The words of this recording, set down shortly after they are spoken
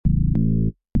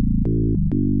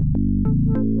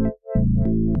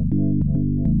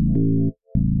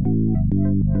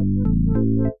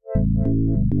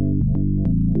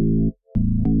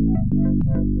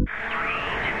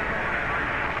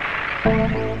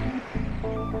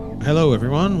Hello,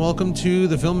 everyone. Welcome to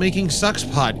the Filmmaking Sucks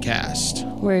podcast.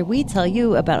 Where we tell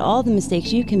you about all the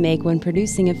mistakes you can make when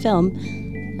producing a film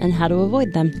and how to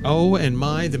avoid them. Oh, and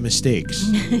the mistakes.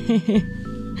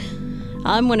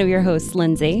 I'm one of your hosts,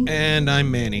 Lindsay. And I'm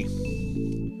Manny.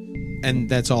 And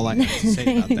that's all I have to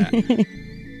say about that.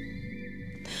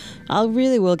 I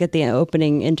really will get the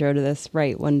opening intro to this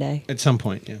right one day. At some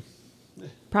point, yeah.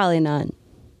 Probably not.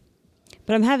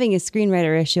 But I'm having a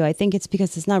screenwriter issue. I think it's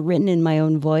because it's not written in my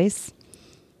own voice.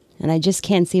 And I just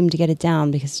can't seem to get it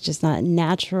down because it's just not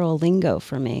natural lingo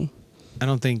for me. I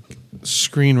don't think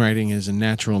screenwriting is a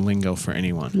natural lingo for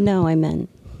anyone. No, I meant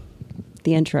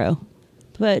the intro.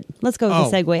 But let's go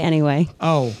with the segue anyway.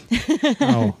 Oh,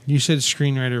 you said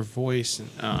screenwriter voice. And,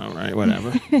 all right,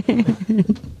 whatever.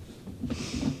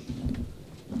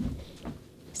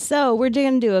 So we're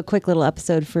going to do a quick little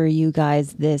episode for you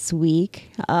guys this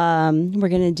week. We're going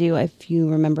to do, if you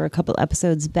remember a couple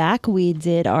episodes back, we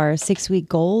did our 6-week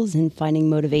goals and finding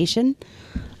motivation.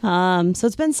 So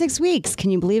it's been 6 weeks. Can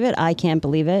you believe it? I can't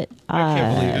believe it. I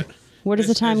can't believe it. Where does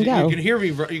the time go? You can hear me.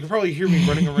 You can probably hear me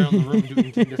running around the room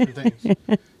doing 10 different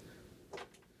things.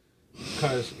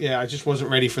 Because I just wasn't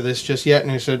ready for this just yet,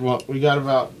 and I said, "Well, we got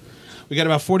about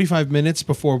 45 minutes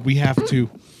before we have to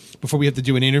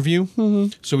do an interview."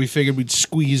 Mm-hmm. So we figured we'd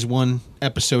squeeze one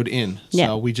episode in.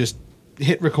 So we just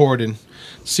hit record and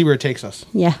see where it takes us.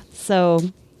 Yeah. So,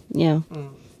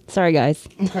 sorry guys.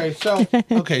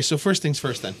 Okay. So first things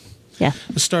first, then. Yeah.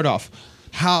 Let's start off.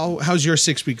 How's your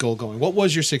 6-week goal going? What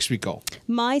was your 6-week goal?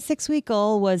 My 6-week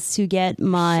goal was to get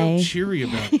my... So cheery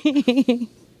about it.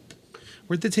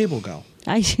 Where'd the table go?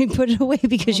 I put it away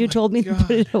because you told me to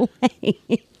put it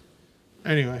away.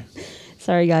 Anyway.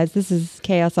 Sorry, guys. This is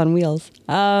chaos on wheels.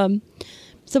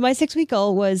 So my 6-week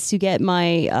goal was to get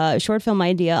my short film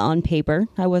idea on paper.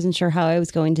 I wasn't sure how I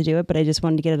was going to do it, but I just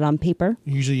wanted to get it on paper.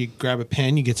 Usually you grab a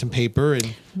pen, you get some paper,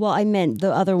 and... Well, I meant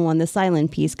the other one, the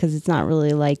silent piece, because it's not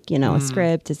really like, a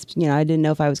script. It's, I didn't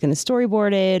know if I was going to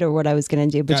storyboard it or what I was going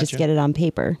to do, but just get it on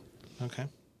paper. Okay.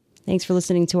 Thanks for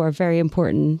listening to our very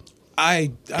important...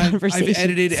 I've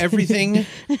edited everything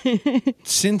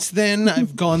since then.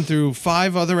 I've gone through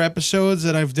 5 other episodes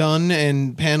that I've done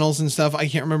and panels and stuff. I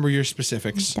can't remember your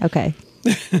specifics. Okay.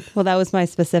 Well, that was my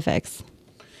specifics.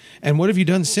 And what have you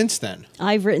done since then?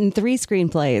 I've written 3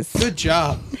 screenplays. Good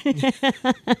job.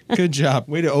 Good job.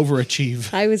 Way to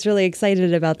overachieve. I was really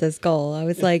excited about this goal. I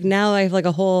was like, now I have like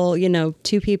a whole,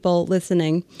 2 people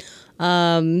listening.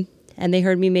 And they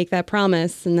heard me make that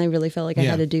promise, and I really felt like I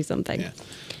had to do something. Yeah.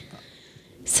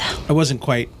 So I wasn't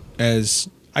quite as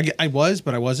I was,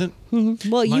 but I wasn't.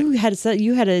 Mm-hmm. Well, you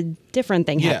had a different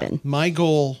thing happen. My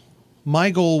goal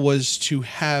was to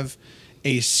have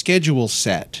a schedule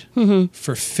set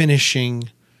for finishing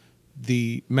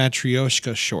the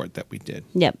Matryoshka short that we did.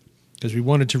 Yep. Because we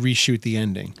wanted to reshoot the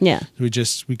ending. Yeah. We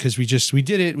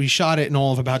did it. We shot it in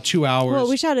all of about 2 hours. Well,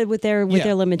 we shot it with their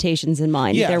limitations in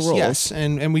mind, their rules. Yes,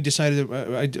 and we decided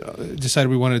I decided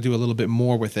we wanted to do a little bit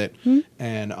more with it,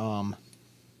 and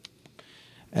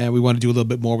we want to do a little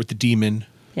bit more with the demon.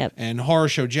 Yep. And Horror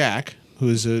Show Jack, who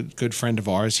is a good friend of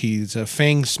ours, he's a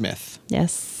fang smith.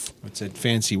 Yes. It's a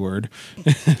fancy word.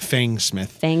 Fang smith.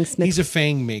 Fang smith. He's a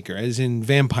fang maker, as in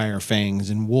vampire fangs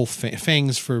and wolf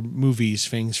fangs for movies,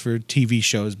 fangs for TV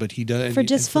shows, but he does for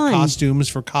just fun. For costumes,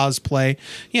 for cosplay.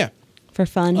 Yeah. For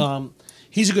fun.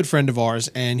 He's a good friend of ours,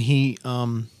 and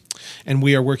and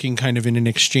we are working kind of in an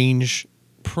exchange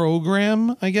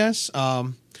program, I guess.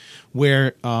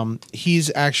 Where he's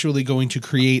actually going to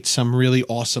create some really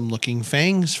awesome looking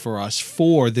fangs for us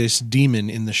for this demon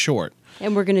in the short.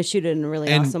 And we're going to shoot it in a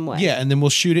really awesome way. Yeah, and then we'll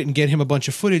shoot it and get him a bunch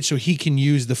of footage so he can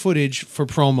use the footage for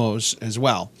promos as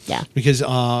well. Yeah. Because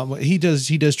he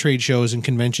does trade shows and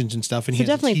conventions and stuff. And so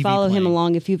definitely follow him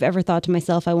along. If you've ever thought to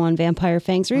myself, I want vampire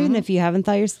fangs, or even if you haven't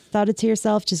thought it to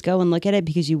yourself, just go and look at it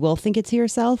because you will think it to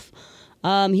yourself.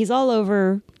 He's all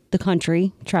over the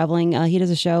country traveling. He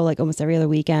does a show like almost every other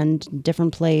weekend,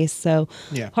 different place. So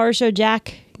Horror Show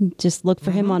Jack, just look for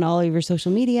him on all of your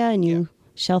social media and you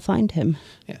shall find him.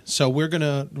 Yeah. So we're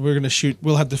gonna shoot.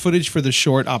 We'll have the footage for the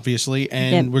short, obviously,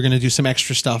 and we're gonna do some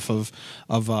extra stuff of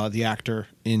the actor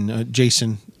in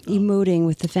Jason emoting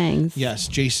with the fangs. Yes,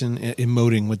 Jason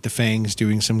emoting with the fangs,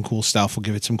 doing some cool stuff. We'll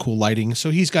give it some cool lighting. So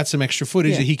he's got some extra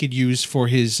footage that he could use for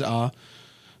his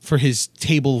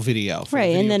table video.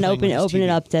 Right, and then open it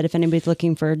up that if anybody's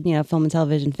looking for, film and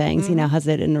television fangs, he now has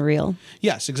it in a reel.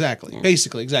 Yes, exactly. Yeah.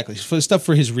 Basically, exactly. For stuff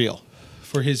for his reel,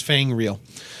 for his fang reel,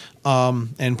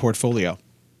 and portfolio.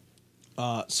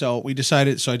 So I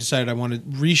decided I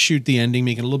wanted to reshoot the ending,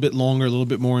 make it a little bit longer, a little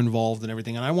bit more involved and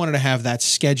everything. And I wanted to have that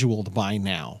scheduled by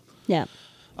now. Yeah.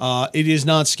 It is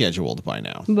not scheduled by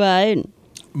now, but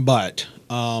but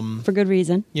for good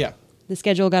reason. yeah. The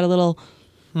schedule got a little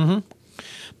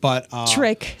But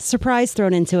surprise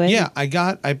thrown into it. yeah, I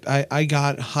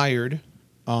got hired.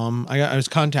 I was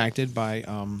contacted by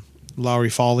Lowry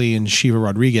Foley and Shiva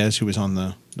Rodriguez, who was on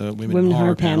the Women in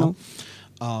Horror panel.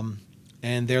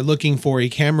 And they're looking for a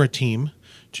camera team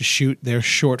to shoot their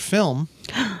short film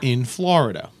in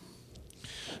Florida.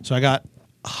 So I got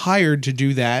hired to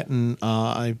do that, and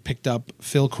I picked up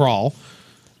Phil Kral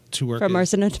to work From our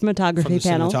cinematography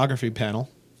panel. cinematography panel.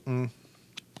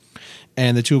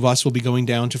 And the two of us will be going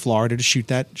down to Florida to shoot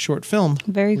that short film.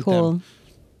 Very with cool.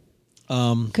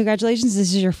 them. Congratulations.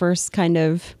 This is your first kind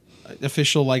of...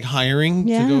 Official hiring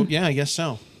Yeah. to go. Yeah, I guess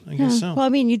so. I guess so. Well, I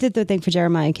mean, you did the thing for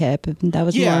Jeremiah Kipp. That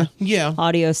was more yeah.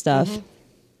 audio stuff.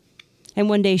 And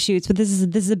one day shoots, but this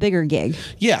is a bigger gig.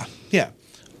 Yeah.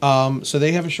 So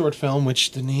they have a short film,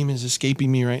 which the name is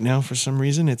escaping me right now for some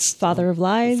reason. It's Father of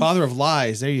Lies. Father of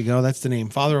Lies. There you go. That's the name.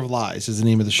 Father of Lies is the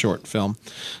name of the short film.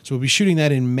 So we'll be shooting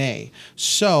that in May.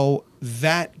 So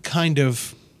that kind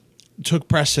of took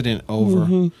precedent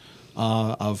over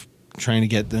of trying to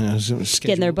get the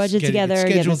Getting their budget together,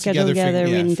 getting the schedule together,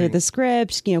 reading through the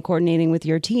script, coordinating with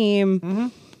your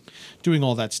team. doing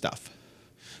all that stuff.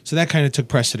 So that kind of took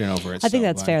precedent over it. I think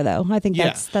that's fair, though. I think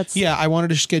that's yeah. I wanted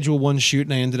to schedule one shoot,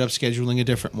 and I ended up scheduling a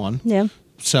different one. Yeah.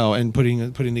 So and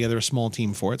putting together a small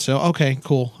team for it. So okay,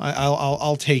 cool.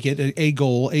 I'll take it.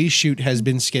 A shoot has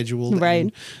been scheduled. Right.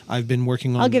 And I've been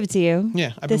working on. I'll give it to you.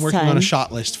 Yeah, I've been working on a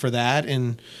shot list for that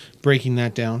and breaking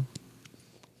that down.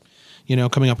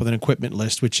 Coming up with an equipment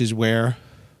list, which is where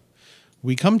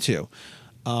we come to.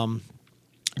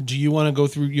 Do you want to go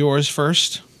through yours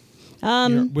first? We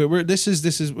don't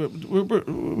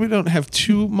have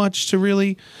too much to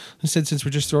really. Instead, since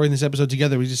we're just throwing this episode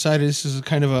together, we decided this is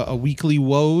kind of a weekly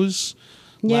woes.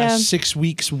 Yeah. Last 6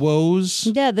 weeks woes.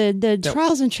 Yeah, the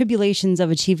trials and tribulations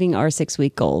of achieving our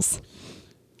 6-week goals.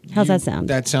 How's that sound?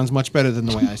 That sounds much better than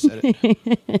the way I said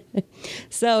it.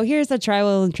 So here's the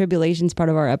trial and tribulations part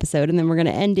of our episode, and then we're going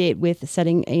to end it with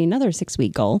setting another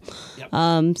 6-week goal.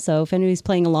 Yep. So if anybody's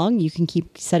playing along, you can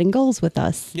keep setting goals with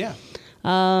us. Yeah.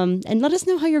 And let us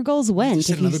know how your goals went.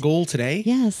 Set another goal today?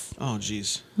 Yes. Oh,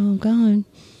 geez. Oh, God.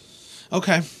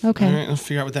 Okay. Okay. All right, let's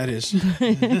figure out what that is.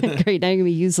 Great. Now you're going to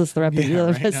be useless the rest of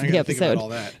the episode. Think about all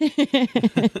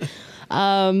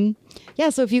that. Yeah,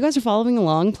 so if you guys are following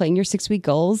along, playing your 6-week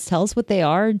goals, tell us what they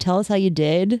are. Tell us how you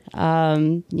did.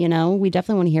 We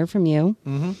definitely want to hear from you.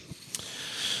 Mm-hmm.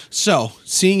 So,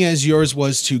 seeing as yours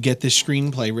was to get this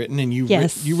screenplay written, and you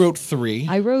wrote 3.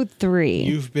 I wrote 3.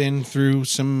 You've been through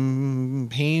some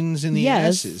pains in the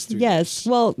asses. Yes.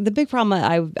 Well, the big problem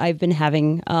I've been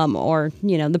having,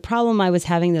 the problem I was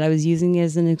having that I was using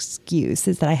as an excuse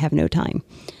is that I have no time.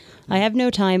 I have no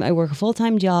time. I work a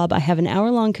full-time job. I have an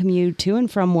hour-long commute to and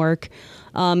from work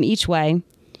each way.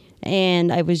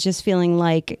 And I was just feeling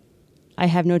like I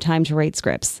have no time to write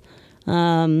scripts.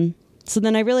 So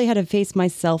then I really had to face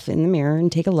myself in the mirror and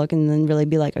take a look and then really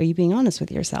be like, are you being honest with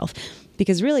yourself?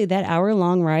 Because really that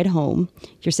hour-long ride home,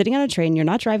 you're sitting on a train, you're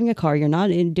not driving a car, you're not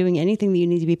doing anything that you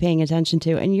need to be paying attention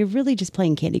to, and you're really just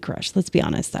playing Candy Crush. Let's be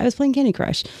honest. I was playing Candy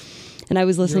Crush. And I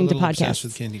was listening to podcasts. Obsessed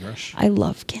with Candy Crush. I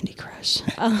love Candy Crush.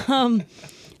 I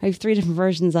have 3 different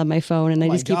versions on my phone, and I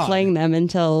just keep playing them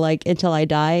until I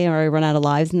die or I run out of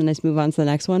lives, and then I just move on to the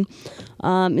next one.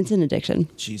 It's an addiction.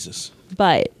 Jesus.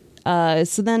 But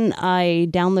so then I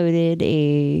downloaded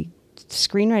a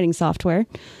screenwriting software,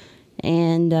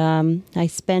 and I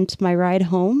spent my ride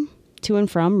home to and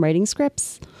from writing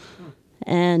scripts.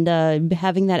 And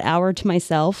having that hour to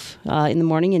myself in the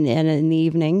morning and in the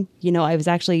evening, I was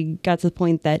actually got to the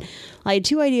point that I had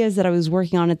 2 ideas that I was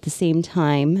working on at the same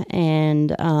time. And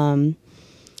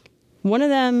one of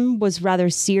them was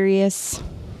rather serious,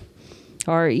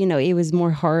 or, it was more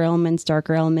horror elements,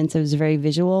 darker elements. It was very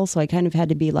visual. So I kind of had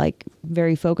to be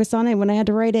very focused on it when I had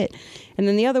to write it. And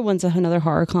then the other one's another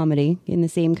horror comedy in the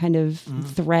same kind of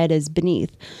thread as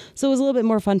Beneath. So it was a little bit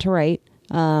more fun to write.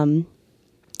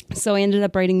 So I ended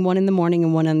up writing one in the morning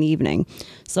and one in the evening.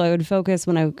 So I would focus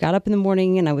when I got up in the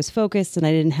morning and I was focused and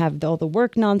I didn't have all the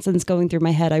work nonsense going through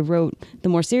my head. I wrote the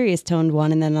more serious toned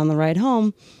one. And then on the ride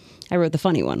home, I wrote the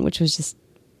funny one, which was just,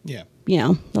 a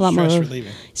lot more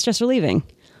stress relieving.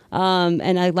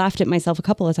 And I laughed at myself a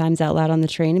couple of times out loud on the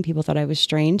train and people thought I was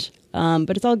strange.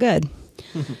 But it's all good.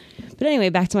 But anyway,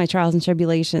 back to my trials and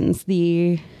tribulations.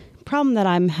 The problem that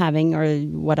I'm having, or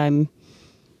what I'm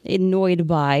annoyed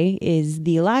by, is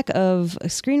the lack of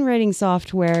screenwriting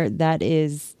software that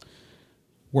is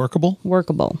workable.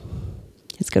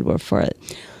 It's a good word for it.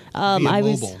 Via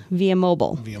was mobile. via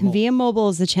mobile. Via mobile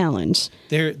is the challenge.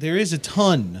 There is a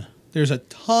ton. There's a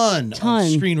ton. Of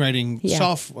screenwriting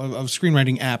of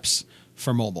screenwriting apps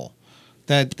for mobile.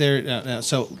 That there.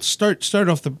 So start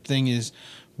off. The thing is,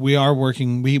 we are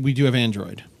working. We do have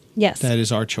Android. Yes. That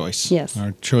is our choice. Yes.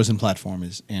 Our chosen platform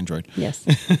is Android. Yes.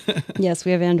 Yes,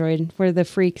 we have Android. We're the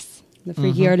freaks, the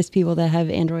freaky artist people that have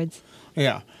Androids.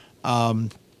 Yeah.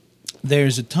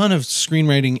 There's a ton of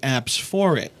screenwriting apps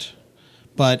for it.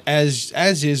 But as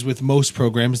is with most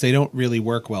programs, they don't really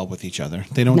work well with each other.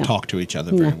 They don't talk to each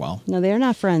other very well. No, they are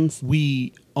not friends.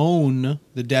 We own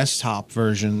the desktop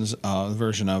version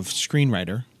of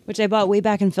Screenwriter. Which I bought way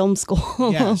back in film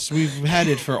school. Yes, we've had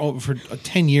it for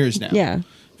 10 years now. Yeah. We've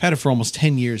had it for almost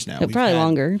 10 years now. Probably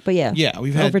longer, but yeah. Yeah,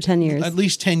 we've had over 10 years. At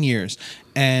least 10 years.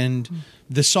 And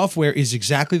the software is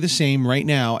exactly the same right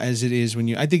now as it is when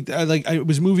you. I think it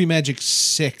was Movie Magic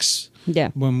 6. Yeah.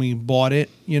 When we bought it,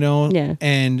 Yeah.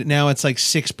 And now it's like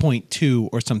 6.2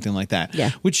 or something like that. Yeah.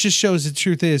 Which just shows the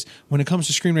truth is when it comes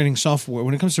to screenwriting software,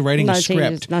 when it comes to writing a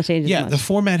script, not changes yeah, much. the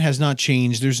format has not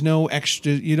changed. There's no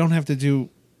extra. You don't have to do.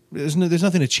 There's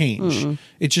nothing to change.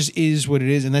 It just is what it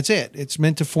is, and that's it. It's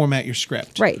meant to format your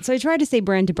script. Right. So I tried to stay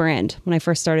brand to brand when I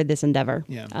first started this endeavor.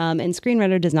 Yeah. And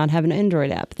Screenwriter does not have an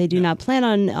Android app. They do not plan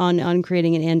on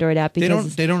creating an Android app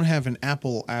because They don't have an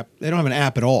Apple app. They don't have an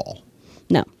app at all.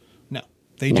 No. No.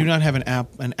 They do not have an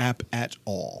app at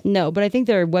all. No, but I think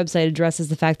their website addresses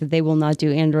the fact that they will not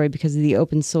do Android because of the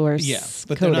open source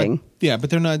But coding.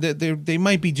 they're not. They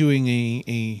might be doing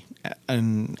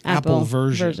an Apple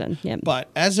version. Yeah. But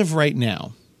as of right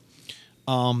now,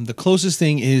 the closest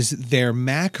thing is their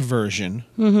Mac version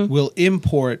will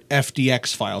import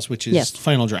FDX files, which is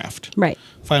Final Draft. Right.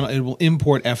 It will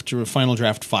import Final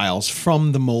Draft files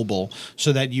from the mobile,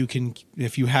 so that you can,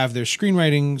 if you have their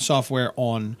screenwriting software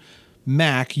on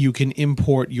Mac, you can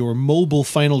import your mobile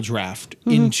Final Draft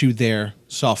into their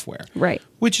software. Right.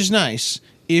 Which is nice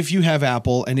if you have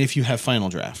Apple and if you have Final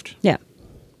Draft. Yeah.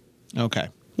 Okay.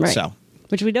 Right. So.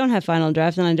 Which we don't have Final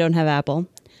Draft, and I don't have Apple.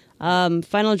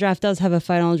 Final Draft does have a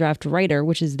Final Draft Writer,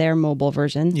 which is their mobile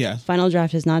version. Yeah. Final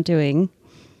Draft is not doing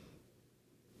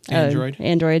Android.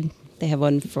 Android. They have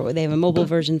a mobile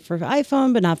version for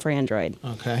iPhone, but not for Android.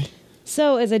 Okay.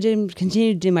 So as I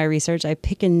continue to do my research, I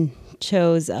pick and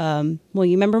chose. You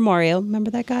remember Mario?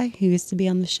 Remember that guy who used to be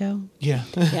on the show? Yeah.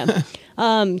 Yeah.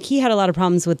 He had a lot of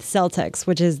problems with Celtx,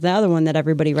 which is the other one that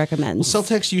everybody recommends.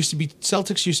 Celtx used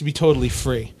to be totally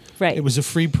free. Right. It was a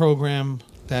free program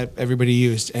that everybody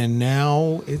used, and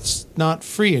now it's not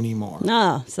free anymore.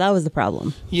 Ah, so that was the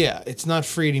problem. Yeah, it's not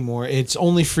free anymore. It's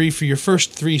only free for your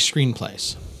first 3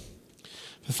 screenplays.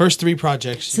 The first 3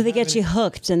 projects. So they get you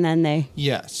hooked, and then they.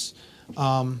 Yes.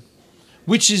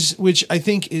 Which I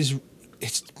think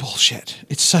it's bullshit.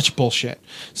 It's such bullshit.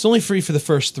 It's only free for the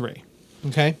first 3.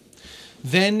 Okay?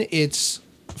 Then the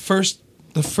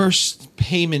first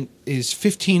payment is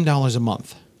 $15 a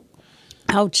month.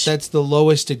 Ouch. That's the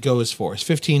lowest it goes for. It's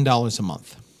 $15 a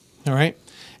month. All right?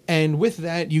 And with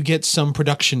that, you get some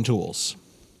production tools,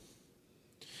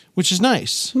 which is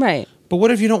nice. Right. But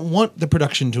what if you don't want the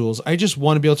production tools? I just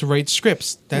want to be able to write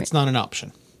scripts. That's not an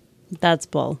option. That's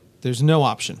bull. There's no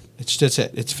option. That's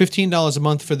it. It's $15 a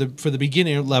month for the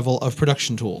beginner level of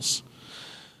production tools.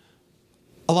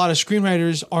 A lot of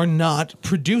screenwriters are not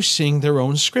producing their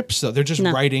own scripts, though. They're just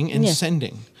writing and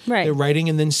sending. Right. They're writing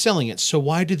and then selling it. So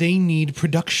why do they need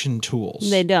production tools?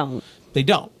 They don't. They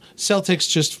don't. Celtx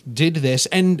just did this,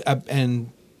 and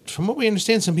from what we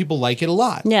understand, some people like it a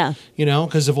lot. Yeah.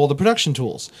 Because of all the production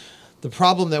tools. The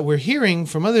problem that we're hearing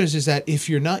from others is that if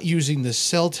you're not using the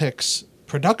Celtx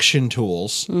production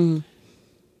tools,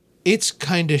 it's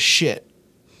kind of shit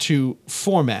to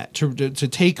format, to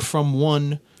take from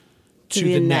one to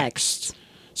the next.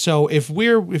 So if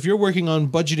you're working on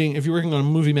budgeting, if you're working on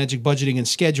Movie Magic budgeting and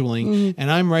scheduling,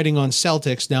 and I'm writing on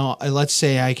Celtx now, let's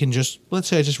say I just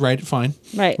write it fine,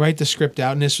 right? Write the script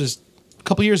out, and this was a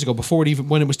couple years ago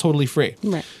when it was totally free.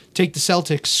 Right. Take the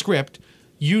Celtx script,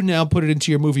 you now put it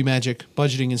into your Movie Magic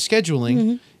budgeting and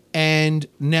scheduling, and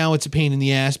now it's a pain in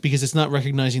the ass because it's not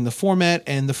recognizing the format,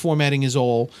 and the formatting is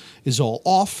all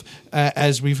off,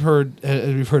 as we've heard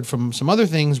from some other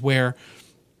things where.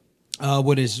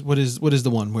 What is the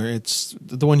one where it's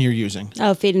the one you're using?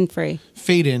 Oh, Fade In Free.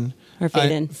 Fade In. Or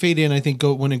Fade In. Fade In, I think,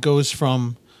 when it goes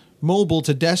from mobile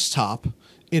to desktop,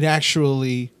 it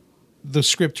actually, the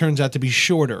script turns out to be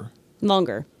shorter.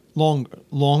 Longer.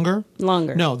 Longer?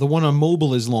 No, the one on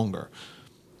mobile is longer.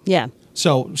 Yeah.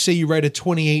 So, say you write a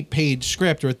 28-page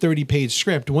script or a 30-page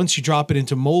script. Once you drop it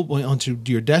into mobile, onto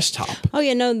your desktop. Oh,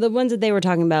 yeah, no, the ones that they were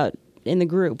talking about in the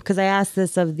group because I asked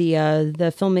this of the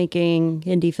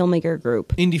indie filmmaker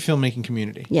group. Indie filmmaking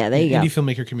community. Yeah, there you go. Indie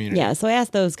filmmaker community. Yeah, so I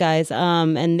asked those guys,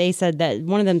 and they said that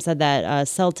one of them said that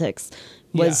Celtics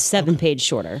was Yeah, 7 pages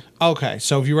shorter. Okay,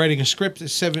 so if you're writing a script,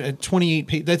 28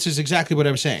 pages. That's just exactly what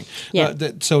I was saying. Yeah.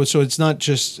 So it's not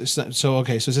just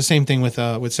okay. So it's the same thing with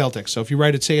Celtics. So if you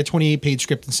write a 28-page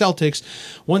script in Celtics,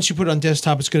 once you put it on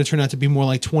desktop, it's going to turn out to be more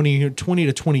like 20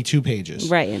 to 22 pages.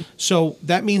 Right. So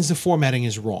that means the formatting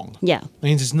is wrong. Yeah. It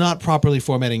means it's not properly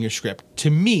formatting your script. To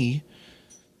me,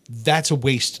 that's a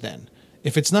waste. Then,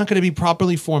 if it's not going to be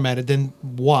properly formatted, then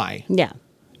why? Yeah.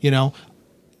 You know,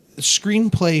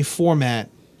 screenplay format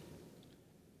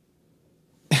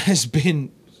has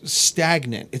been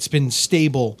stagnant. It's been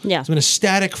stable. Yeah. It's been a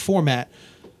static format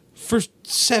for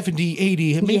 70,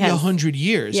 80, maybe Yes. 100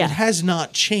 years. Yeah. It has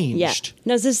not changed. Yeah.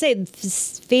 No, to say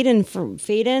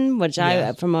Faden, which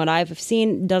Yeah. from what I've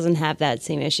seen, doesn't have that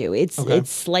same issue. It's Okay.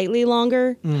 it's slightly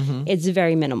longer. Mm-hmm. It's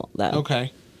very minimal though.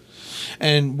 Okay.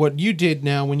 And what you did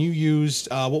now when you used,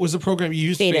 what was the program you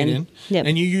used? Faden. Yep.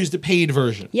 And you used the paid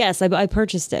version. Yes, I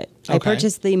purchased it. I Okay.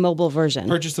 purchased the mobile version.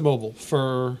 Purchased the mobile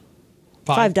for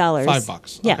 $5.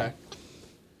 $5. Yeah. Okay.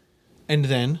 And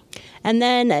then? And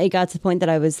then it got to the point that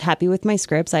I was happy with my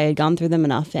scripts. I had gone through them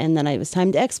enough, and then it was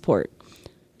time to export.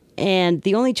 And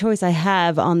the only choice I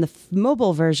have on the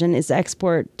mobile version is to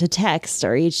export to text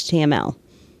or HTML.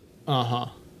 Uh-huh.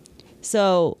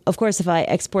 So, of course, if I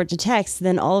export to text,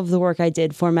 then all of the work I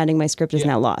did formatting my script is Yeah.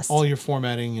 now lost. All your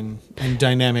formatting and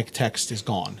dynamic text is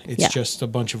gone. It's Yeah. just a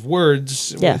bunch of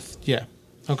words. Yeah. Yeah.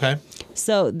 Okay.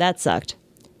 So that sucked.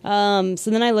 So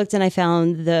then I looked and I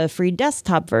found the free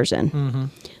desktop version. Mm-hmm.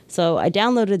 So I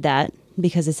downloaded that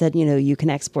because it said, you can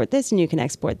export this and you can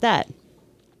export that.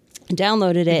 I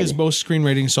downloaded it. Because most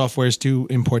screenwriting softwares do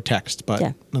import text, but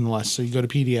Yeah. nonetheless, so you go to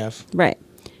PDF. Right.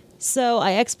 So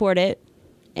I export it,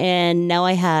 and now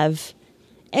I have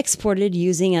exported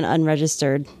using an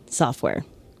unregistered software.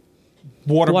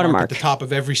 Watermark at the top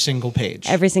of every single page.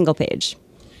 Every single page.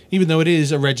 Even though it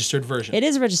is a registered version. It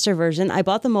is a registered version. I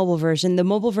bought the mobile version. The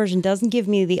mobile version doesn't give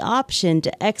me the option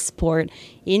to export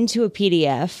into a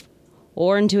PDF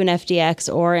or into an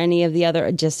FDX or any of the other,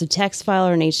 just a text file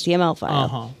or an HTML file.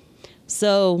 Uh-huh.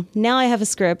 So now I have a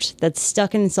script that's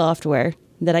stuck in software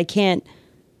that I can't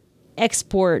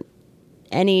export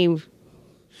any.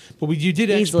 But you did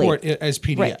Easily. export it as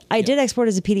PDF. Right. I did export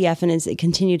as a PDF, and it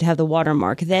continued to have the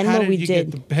watermark. Then How what we you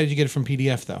did how did you get it from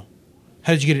PDF, though?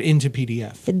 How did you get it into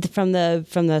PDF? from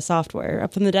the software,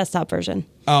 from the desktop version.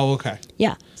 Oh, okay.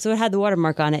 Yeah. So it had the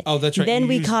watermark on it. Oh, that's right. Then You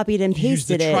we used- copied and you used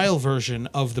pasted the it. trial version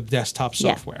of the desktop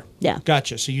Yeah. software. Yeah.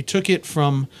 Gotcha. So you took it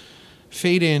from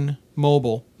Fade In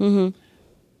Mobile,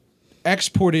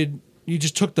 exported. You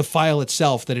just took the file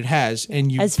itself that it has,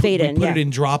 and you As Fade In, put yeah. it in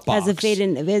Dropbox. As a Fade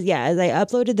In, yeah. As I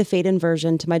uploaded the Fade In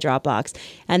version to my Dropbox,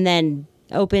 and then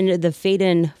opened the Fade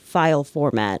In file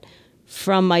format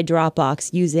from my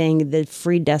Dropbox using the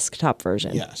free desktop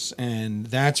version. Yes, and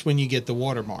that's when you get the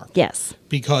watermark. Yes.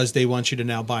 Because they want you to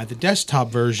now buy the desktop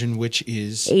version, which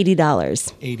is $80.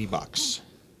 $80.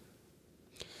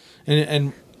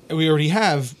 And we already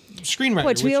have Screenwriter,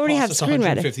 Which we already have costs us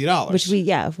Screenwriter,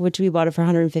 $150. which we bought it for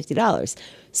 $150.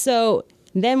 So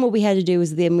then what we had to do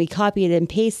was then we copied and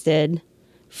pasted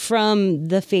from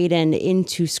the Fade In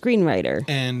into Screenwriter.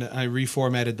 And I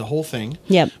reformatted the whole thing.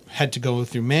 Yep. Had to go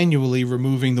through manually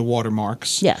removing the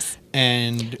watermarks. Yes.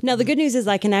 And Now the good news is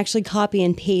I can actually copy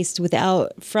and paste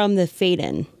from the Fade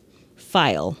In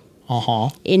file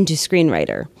into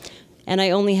Screenwriter. And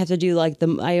I only have to do have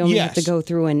to go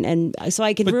through and so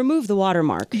I can remove the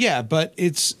watermark. yeah, but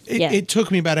Yeah. it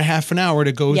took me about a half an hour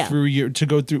to go Yeah. through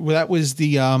well, that was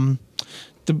the one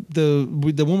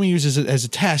we used as a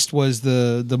test was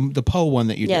the Poe one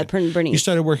that you Yeah, did. Bernice. You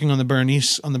started working on the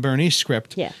Bernice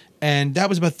script. Yeah. And that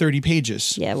was about 30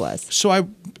 pages. Yeah, it was. So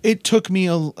it took me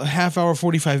a half hour,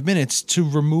 45 minutes to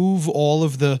remove all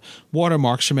of the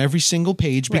watermarks from every single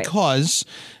page Right. because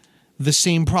the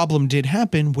same problem did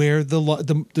happen where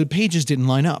the pages didn't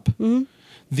line up. Mm-hmm.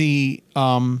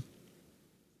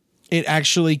 It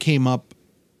actually came up.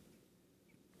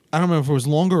 I don't remember if it was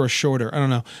longer or shorter. I don't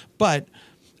know. But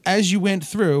as you went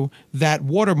through, that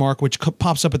watermark, which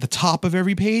pops up at the top of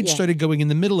every page, Yeah. started going in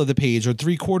the middle of the page or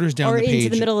 3/4 down Or the page. into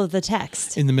the middle of the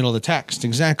text. In the middle of the text,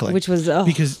 exactly. Which was,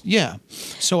 because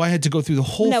so I had to go through the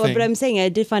whole No, thing. but I'm saying I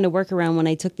did find a workaround when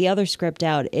I took the other script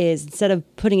out is instead of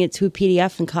putting it to a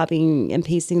PDF and copying and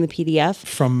pasting the PDF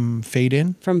from Fade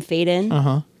In. from Fade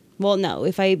In. Well, no,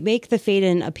 if I make the Fade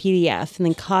In a PDF and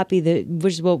then copy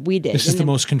which is what we did. This is and the then-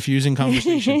 most confusing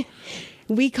conversation.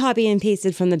 we copy and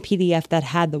pasted from the PDF that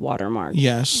had the watermark.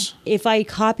 Yes. If I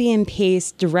copy and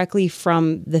paste directly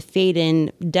from the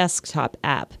Fade-In desktop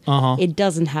app, it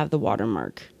doesn't have the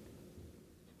watermark.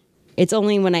 It's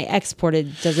only when I export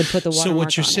it does it put the watermark. So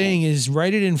what you're saying is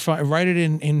write it in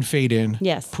Fade-In.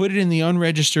 Yes. Put it in the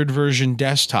unregistered version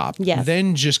desktop. Yes.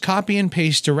 Then just copy and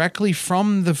paste directly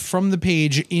from the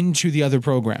page into the other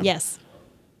program. Yes.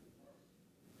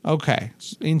 Okay.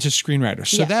 Into Screenwriter.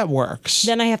 So Yeah. that works.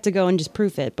 Then I have to go and just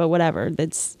proof it, but whatever.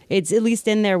 It's at least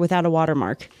in there without a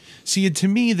watermark. See, to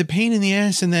me, the pain in the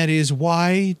ass in that is,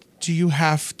 why do you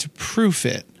have to proof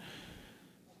it?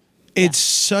 It's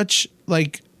such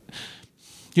like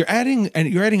you're adding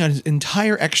an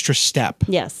entire extra step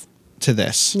Yes. to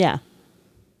this. Yeah.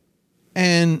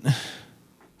 And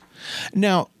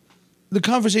now, the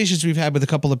conversations we've had with a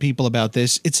couple of people about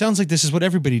this, it sounds like this is what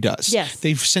everybody does. Yes.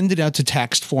 They send it out to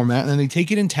text format, and then they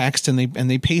take it in text and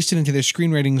they paste it into their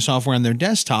screenwriting software on their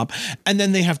desktop, and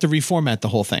then they have to reformat the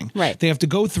whole thing. Right. They have to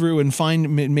go through and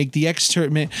make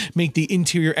the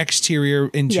interior exterior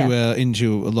into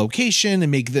a location,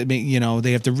 and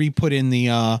they have to re-put in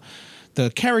the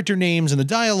character names and the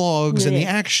dialogues and the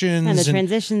actions and the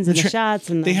transitions and the shots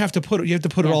and you have to put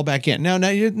it all back in. Now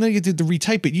you have to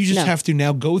retype it. You just have to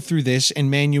now go through this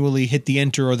and manually hit the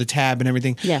enter or the tab and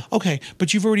everything. Yeah. Okay,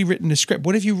 but you've already written a script.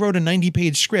 What if you wrote a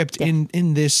 90-page script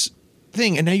in this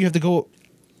thing, and now you have to go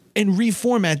and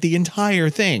reformat the entire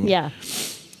thing? Yeah.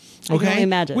 I can only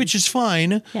imagine. Which is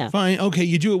fine. Yeah. Fine. Okay,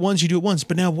 you do it once.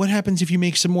 But now what happens if you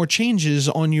make some more changes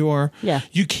on your... Yeah.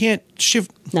 You can't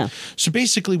shift... No. So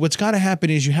basically what's got to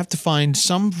happen is you have to find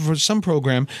some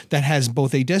program that has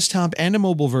both a desktop and a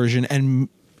mobile version and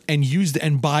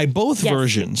buy both Yes.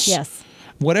 versions. Yes.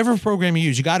 Whatever program you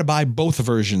use, you got to buy both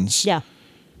versions. Yeah.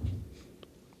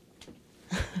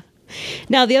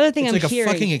 Now, the other thing It's I'm like hearing...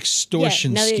 a fucking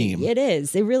extortion scheme. It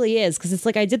is. It really is. Because it's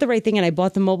like I did the right thing and I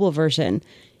bought the mobile version.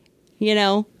 You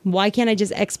know, why can't I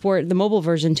just export the mobile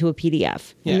version to a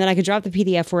PDF? Yeah. And then I could drop the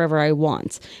PDF wherever I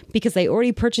want. Because I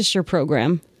already purchased your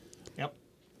program. Yep.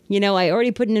 You know, I already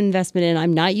put an investment in.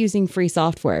 I'm not using free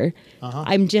software.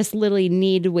 I'm just literally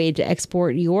need a way to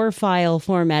export your file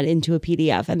format into a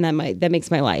PDF. And that makes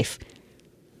my life.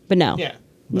 But no. Yeah.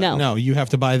 No, you have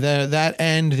to buy that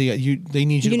and they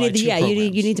need you to buy two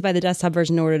programs. you need to buy the desktop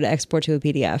version in order to export to a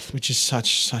PDF. Which is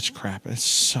such crap.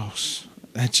 It's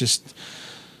just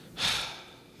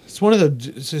it's one of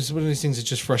these things that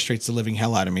just frustrates the living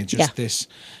hell out of me. Just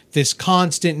this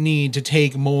constant need to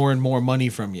take more and more money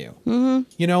from you. Mm-hmm.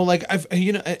 You know, like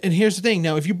and here's the thing.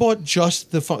 Now, if you bought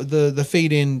just the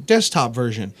Fade-In desktop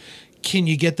version, can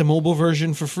you get the mobile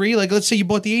version for free? Like, let's say you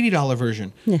bought the $80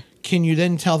 version. Yeah. Can you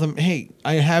then tell them, hey,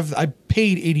 I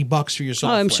paid $80 for your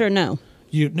software? Oh, I'm sure no.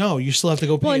 You still have to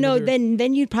go pay. Well, no, another...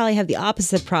 then you'd probably have the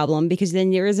opposite problem because then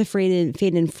there is a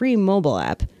Fade-In free mobile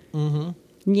app. Mm-hmm.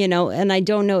 You know, and I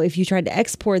don't know if you tried to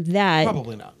export that.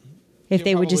 Probably not. If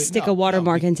they would just stick a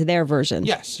watermark into their version.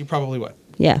 Yes, you probably would.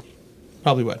 Yeah.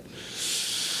 Probably would.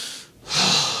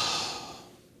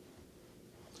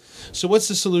 So what's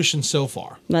the solution so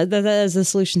far? That is the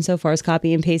solution so far is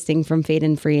copy and pasting from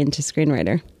Fade-In free into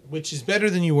Screenwriter. Which is better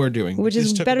than you were doing. Which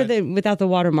is better than without the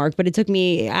watermark, but it took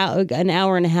me an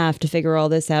hour and a half to figure all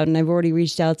this out, and I've already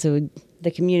reached out to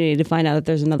the community to find out if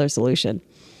there's another solution.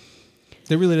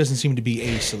 There really doesn't seem to be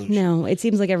a solution. No, it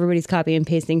seems like everybody's copy and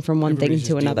pasting from one thing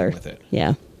to another. With it.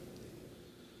 Yeah.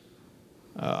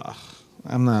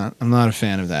 I'm not a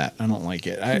fan of that. I don't like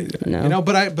it. No. You know,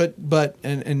 but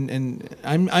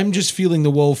I'm just feeling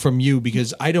the woe from you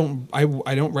because I don't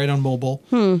write on mobile.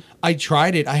 I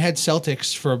tried it. I had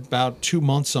Celtics for about 2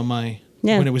 months on my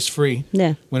when it was free.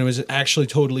 Yeah. When it was actually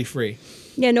totally free.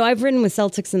 Yeah, no, I've written with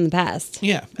Celtics in the past.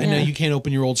 Yeah, and now you can't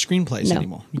open your old screenplays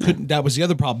anymore. You couldn't. That was the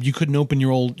other problem. You couldn't open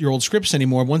your old scripts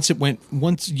anymore. Once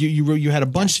you had a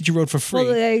bunch that you wrote for free.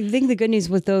 Well, I think the good news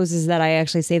with those is that I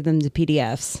actually saved them to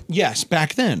PDFs. Yes,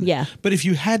 back then. Yeah. But if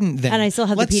you hadn't then, and I still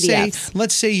have the PDFs.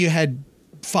 Let's say you had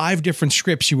 5 different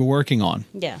scripts you were working on.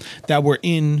 Yeah. That were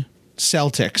in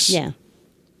Celtics. Yeah.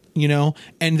 You know,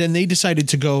 and then they decided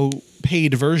to go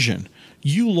paid version.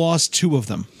 You lost 2 of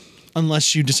them.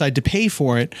 Unless you decide to pay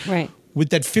for it, right? With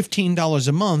that $15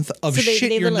 a month of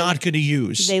shit you're not going to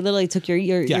use. They literally took your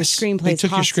screenplays. They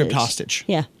took hostage. your script hostage.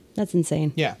 Yeah, that's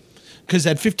insane. Yeah, because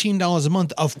that $15 a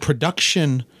month of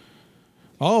production.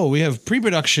 Oh, we have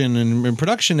pre-production and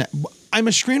production. I'm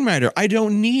a screenwriter. I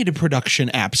don't need production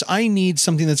apps. I need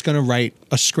something that's going to write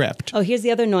a script. Oh, here's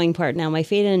the other annoying part. Now, my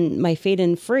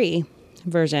Fade-In free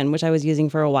version, which I was using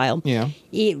for a while,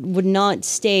 it would not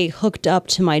stay hooked up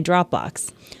to my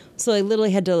Dropbox. So I literally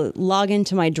had to log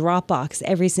into my Dropbox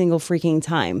every single freaking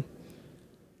time.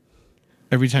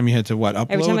 Every time you had to what, upload?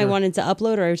 Every time I or- wanted to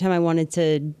upload or every time I wanted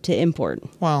to import,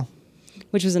 Well,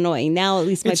 which was annoying. Now at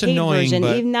least my It's paid annoying, version,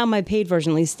 but- even now my paid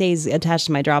version at least stays attached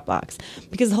to my Dropbox.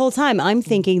 Because the whole time I'm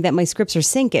thinking that my scripts are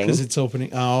syncing. because it's opening.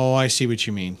 Oh, I see what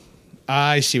you mean.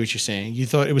 I see what you're saying. You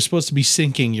thought it was supposed to be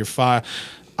syncing your file.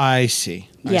 I see.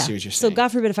 I see what you're So saying. God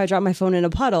forbid if I drop my phone in a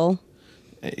puddle.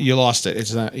 You lost it.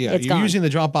 It's not. Yeah, It's you're gone. using the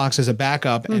Dropbox as a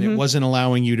backup, and it wasn't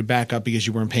allowing you to back up because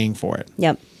you weren't paying for it.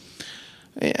 Yep.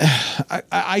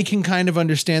 I can kind of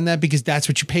understand that because that's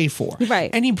what you pay for. Right.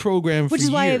 Any program, Which for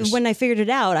is why years, when I figured it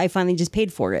out, I finally just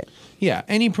paid for it. yeah,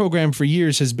 any program for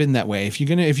years has been that way. If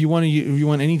you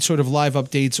want any sort of live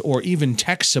updates or even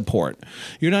tech support,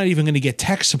 you're not even going to get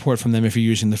tech support from them if you're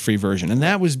using the free version. And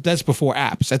that's before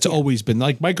apps. That's always been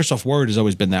like Microsoft Word has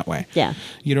always been that way. Yeah.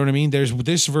 You know what I mean? There's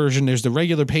this version, there's the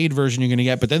regular paid version you're going to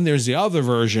get, but then there's the other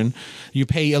version you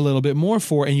pay a little bit more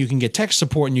for, and you can get tech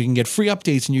support, and you can get free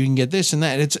updates, and you can get this and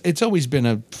that. It's always been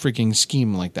a freaking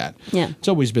scheme like that. Yeah. It's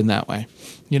always been that way.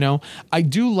 You know, I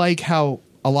do like how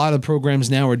a lot of programs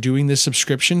now are doing this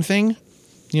subscription thing,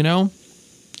 you know,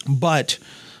 but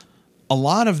a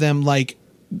lot of them, like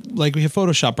we have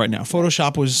Photoshop right now.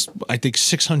 Photoshop was, I think,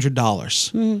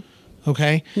 $600.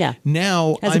 Okay. Yeah.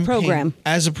 Now As a program.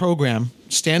 as a program,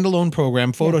 standalone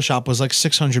program, Photoshop was like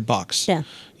 $600. Yeah.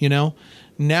 You know,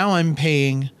 now I'm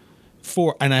paying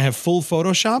for, and I have full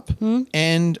Photoshop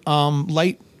and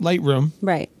Lightroom,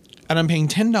 Right. and I'm paying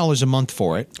 $10 a month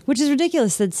for it. Which is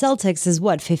ridiculous that Celtics is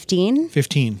what, 15?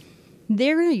 15.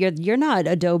 You're not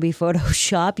Adobe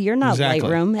Photoshop, you're not Exactly.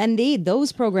 Lightroom, and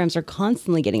those programs are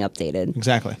constantly getting updated.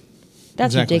 Exactly.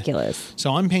 That's Exactly. ridiculous.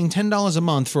 So I'm paying $10 a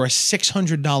month for a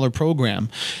 $600 program.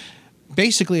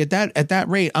 Basically, at that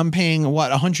rate, I'm paying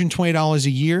what, $120 a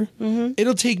year.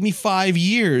 It'll take me 5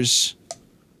 years,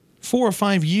 4 or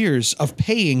 5 years of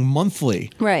paying monthly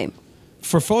Right.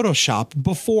 for Photoshop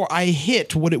before I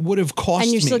hit what it would have cost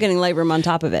And you're me. still getting Lightroom on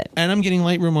top of it. And I'm getting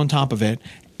Lightroom on top of it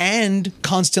and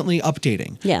constantly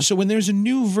updating. Yeah. So when there's a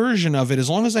new version of it, as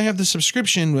long as I have the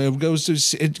subscription, it goes to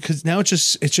because now it's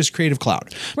just Creative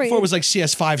Cloud. Right. Before it was like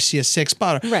CS5, CS6,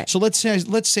 but Right. so let's say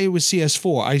it was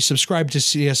CS4. I subscribed to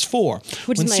CS4.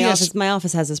 Which When is my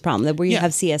office has this problem that where you Yeah.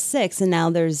 have CS6 and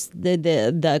now there's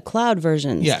the cloud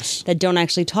versions Yes. that don't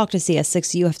actually talk to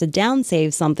CS6, so you have to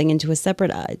downsave something into a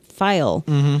separate file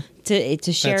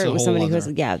to share That's it a with whole somebody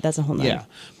other- that's a whole nother. Yeah,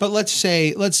 but let's say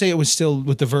it was still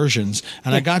with the versions,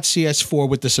 and I got CS4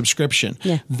 with the subscription.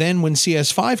 Yeah. Then when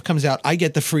CS5 comes out, I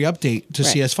get the free update to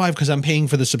Right. CS5 because I'm paying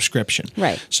for the subscription.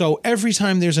 Right. So every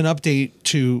time there's an update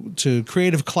to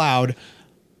Creative Cloud,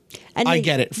 And I then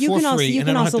get it you for can also, free, You and can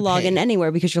I don't also have to log pay. in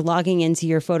anywhere because you're logging into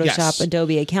your Photoshop Yes.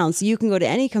 Adobe account. So you can go to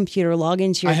any computer, log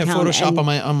into your I have account. Photoshop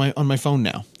and, on my phone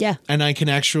now. Yeah. and I can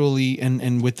actually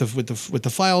and with the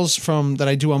files from that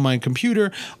I do on my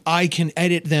computer, I can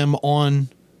edit them on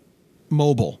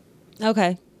mobile.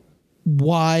 Okay.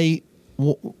 Why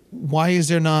is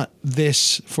there not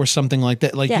this for something like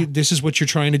that? Like Yeah. this is what you're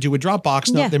trying to do with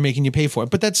Dropbox. No, Yeah. they're making you pay for it.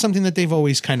 But that's something that they've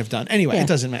always kind of done. Anyway, Yeah. it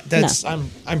doesn't matter.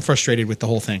 I'm frustrated with the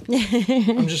whole thing.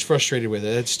 I'm just frustrated with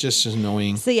it. It's just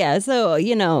annoying. So yeah, it's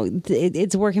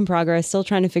a work in progress. Still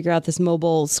trying to figure out this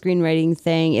mobile screenwriting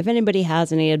thing. If anybody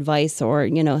has any advice or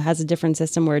has a different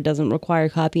system where it doesn't require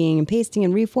copying and pasting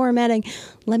and reformatting,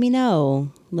 let me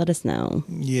know. Let us know.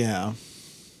 Yeah,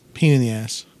 pain in the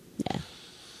ass. Yeah.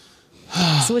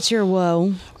 So what's your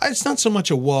woe? It's not so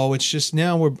much a woe. It's just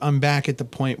now I'm back at the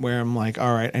point where I'm like,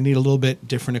 all right, I need a little bit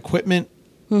different equipment,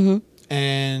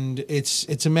 and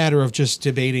it's a matter of just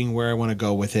debating where I want to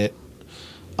go with it.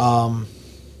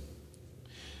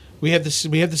 We have the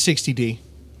 60D,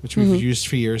 which we've used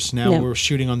for years. Now Yeah. we're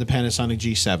shooting on the Panasonic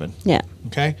G7. Yeah.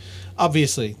 Okay.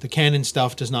 Obviously, the Canon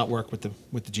stuff does not work with the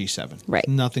G7. Right.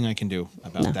 Nothing I can do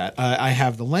about No. that. I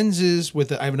have the lenses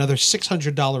I have another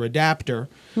 $600 adapter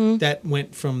that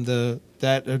went from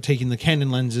taking the Canon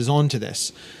lenses onto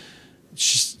this.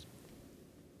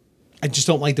 I just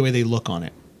don't like the way they look on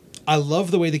it. I love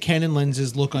the way the Canon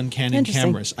lenses look on Canon Interesting.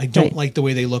 cameras. I don't Right. like the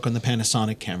way they look on the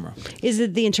Panasonic camera. Is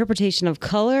it the interpretation of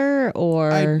color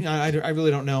or I really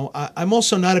don't know. I'm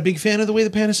also not a big fan of the way the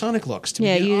Panasonic looks, to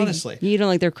be honestly. you don't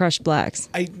like their crushed blacks?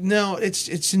 No,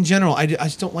 it's in general. I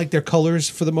just don't like their colors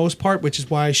for the most part, which is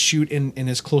why I shoot in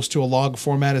as close to a log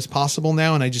format as possible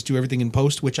now, and I just do everything in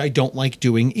post, which I don't like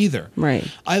doing either. Right.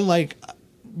 I like,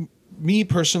 me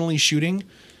personally shooting,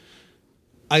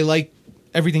 I like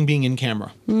everything being in camera.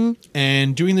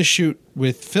 And doing the shoot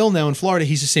with Phil now in Florida,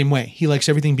 he's the same way. He likes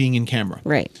everything being in camera.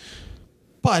 Right.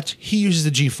 But he uses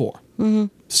the G4.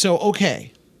 So,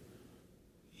 okay.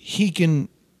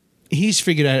 He's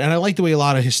figured out, and I like the way a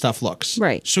lot of his stuff looks.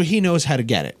 Right. So he knows how to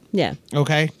get it. Yeah.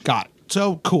 Okay, got it.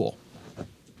 So cool.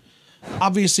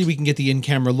 obviously we can get the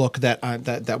in-camera look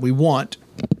that we want.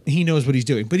 He knows what he's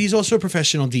doing, but he's also a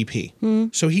professional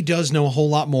DP, so he does know a whole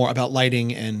lot more about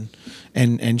lighting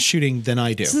and shooting than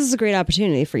I do. This is a great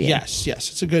opportunity for you. Yes,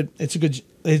 it's a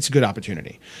good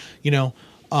opportunity. You know,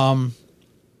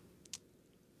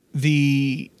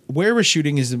 where we're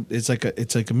shooting it's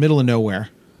like a middle of nowhere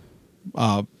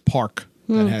park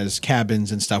that has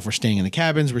cabins and stuff. We're staying in the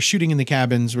cabins. We're shooting in the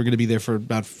cabins. We're going to be there for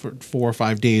about 4 or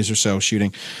 5 days or so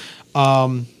shooting.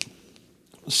 So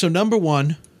number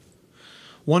one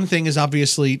thing is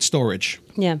obviously storage.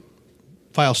 Yeah.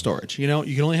 File storage. You know,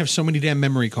 you can only have so many damn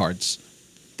memory cards.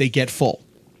 They get full.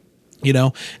 You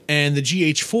know, and the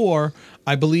GH4,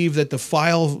 I believe that the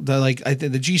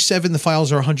G7, the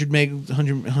files are 100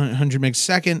 meg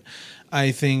second,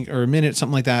 I think, or a minute,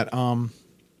 something like that.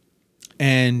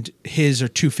 And his are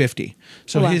 250.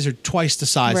 So his are twice the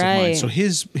size of mine. So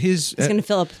his it's going to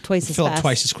fill up twice as fast.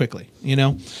 Twice as quickly, you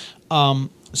know?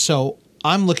 So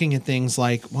I'm looking at things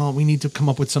like, well, we need to come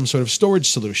up with some sort of storage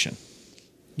solution.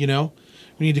 You know?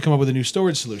 We need to come up with a new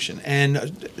storage solution.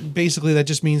 And basically that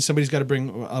just means somebody's got to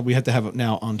bring, we have to have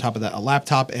now on top of that a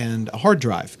laptop and a hard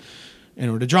drive in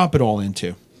order to drop it all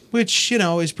into, which, you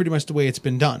know, is pretty much the way it's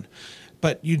been done.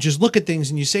 But you just look at things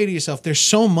and you say to yourself, there's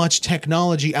so much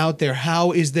technology out there.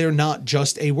 How is there not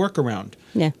just a workaround?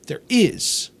 Yeah. There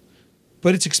is,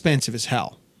 but it's expensive as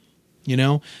hell. You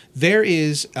know, there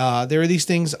are these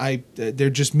things, they're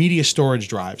just media storage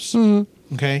drives.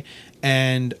 Mm-hmm. Okay.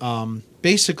 And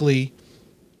basically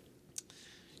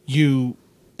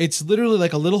it's literally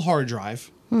like a little hard drive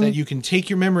that you can take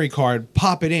your memory card,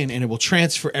 pop it in, and it will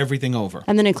transfer everything over.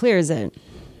 And then it clears it.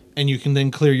 And you can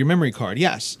then clear your memory card.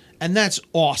 Yes. And that's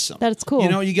awesome. That's cool. You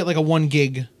know, you get like a 1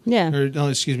 gig, a 1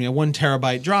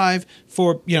 terabyte drive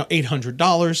for, you know,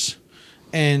 $800.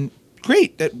 And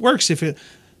great, that works. The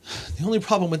only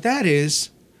problem with that is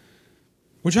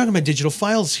we're talking about digital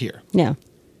files here. Yeah.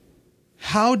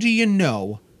 How do you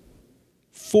know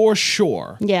for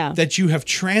sure that you have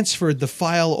transferred the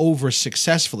file over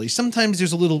successfully? Sometimes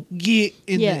there's a little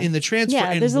in the transfer.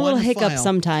 Yeah, there's a little hiccup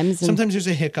sometimes. Sometimes there's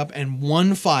a hiccup and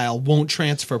one file won't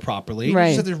transfer properly.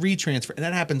 Right. You just have to retransfer. And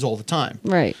that happens all the time.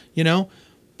 Right. You know?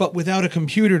 But without a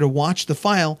computer to watch the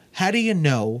file, how do you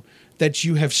know that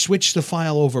you have switched the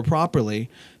file over properly,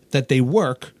 that they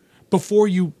work, before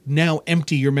you now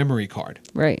empty your memory card?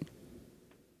 Right.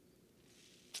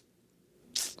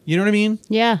 You know what I mean?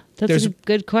 Yeah, that's a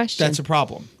good question. That's a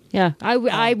problem. Yeah,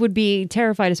 I would be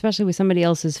terrified, especially with somebody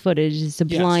else's footage, is to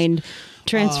blind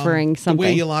transferring something.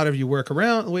 The way a lot of you work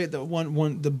around,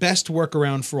 the best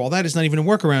workaround for all that is not even a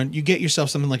workaround. You get yourself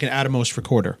something like an Atomos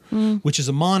recorder, which is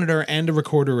a monitor and a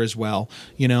recorder as well.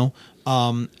 You know,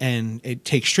 and it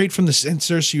takes straight from the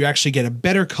sensor, so you actually get a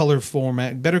better color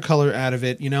format, better color out of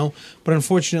it. You know, but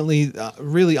unfortunately,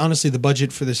 really honestly, the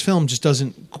budget for this film just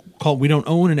doesn't call. We don't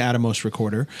own an Atomos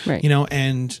recorder, right. You know,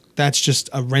 and that's just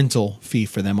a rental fee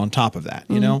for them on top of that.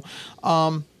 You know.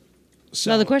 So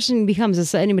now the question becomes: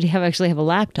 does anybody actually have a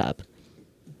laptop?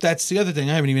 That's the other thing.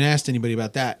 I haven't even asked anybody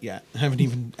about that yet. I haven't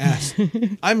even asked.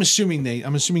 I'm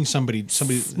assuming somebody.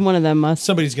 One of them must.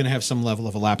 Somebody's going to have some level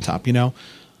of a laptop, you know.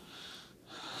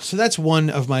 So that's one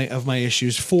of my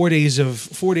issues. 4 days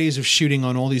of shooting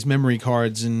on all these memory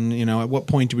cards, and you know, at what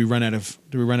point do we run out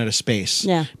of space?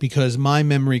 Yeah. Because my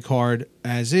memory card,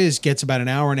 as is, gets about an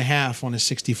hour and a half on a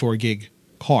 64 gig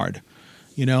card.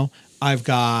 You know, I've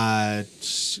got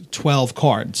 12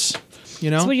 cards. You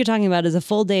know, so what you're talking about is a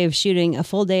full day of shooting, a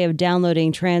full day of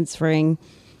downloading, transferring,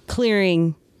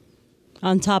 clearing,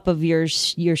 on top of your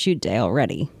shoot day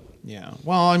already. Yeah.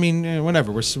 Well, I mean,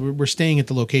 whatever. We're staying at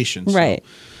the location, so, right?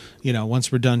 You know,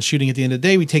 once we're done shooting at the end of the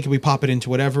day, we pop it into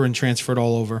whatever and transfer it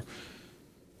all over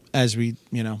as we,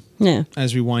 you know,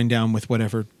 as we wind down with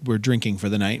whatever we're drinking for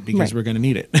the night, because we're going to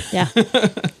need it. Yeah.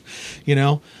 You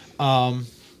know.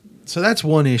 So that's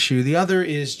one issue. The other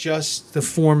is just the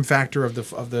form factor of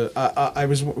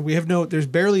the. There's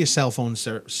barely a cell phone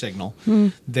signal.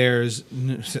 There's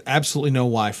absolutely no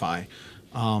Wi-Fi,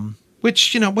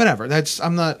 which, you know, whatever.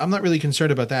 I'm not really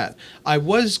concerned about that. I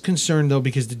was concerned though,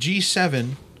 because the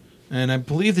G7, and I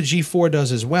believe the G4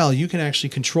 does as well. You can actually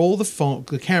control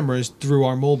the cameras through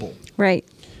our mobile, right,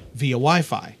 via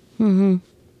Wi-Fi. Mm-hmm.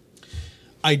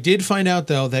 I did find out,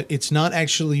 though, that it's not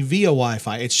actually via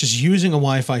Wi-Fi. It's just using a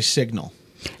Wi-Fi signal.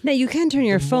 Now, you can turn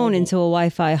your phone into a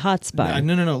Wi-Fi hotspot.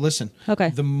 No. Listen. Okay.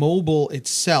 The mobile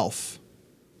itself,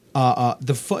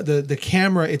 the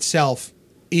camera itself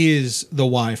is the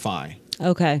Wi-Fi.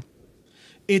 Okay.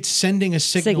 It's sending a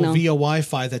signal via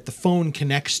Wi-Fi that the phone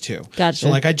connects to. Gotcha. So,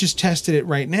 like, I just tested it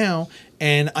right now,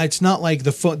 and it's not like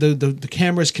the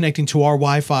camera is connecting to our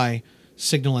Wi-Fi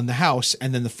signal in the house,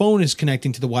 and then the phone is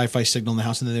connecting to the Wi-Fi signal in the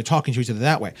house, and then they're talking to each other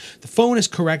that way. The phone is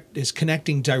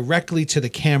connecting directly to the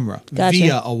camera Gotcha.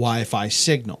 via a Wi-Fi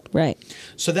signal. Right.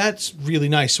 So that's really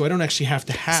nice. So I don't actually have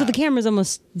to have. So the camera's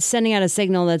almost sending out a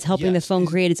signal that's helping the Yes. phone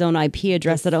create its own IP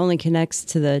address that only connects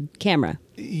to the camera.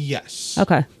 Yes.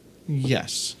 Okay.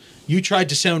 Yes. You tried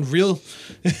to sound real.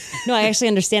 No, I actually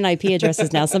understand IP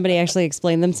addresses now. Somebody actually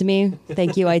explained them to me.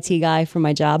 Thank you, IT guy, for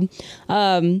my job.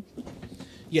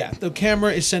 Yeah, the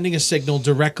camera is sending a signal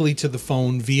directly to the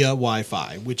phone via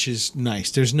Wi-Fi, which is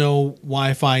nice. There's no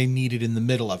Wi-Fi needed in the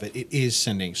middle of it. It is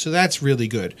sending, so that's really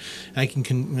good. I can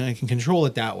control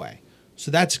it that way.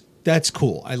 So that's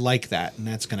cool. I like that, and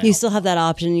that's gonna. You help. still have that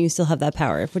option. You still have that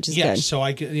power, which is Yes, good. so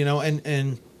I can,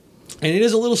 and it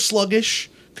is a little sluggish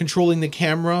controlling the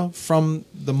camera from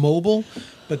the mobile,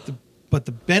 but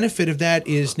the benefit of that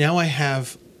is now I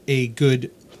have a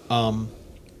good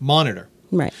monitor.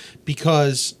 Right.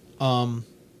 Because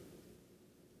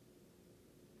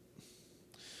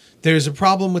there's a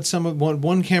problem with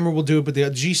one camera will do it, but the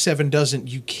G7 doesn't.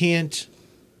 You can't.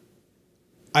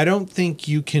 I don't think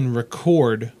you can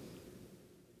record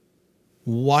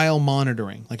while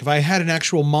monitoring. Like if I had an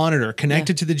actual monitor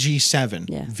connected to the G7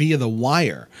 Yeah. via the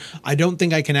wire, I don't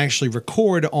think I can actually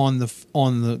record on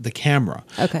the camera.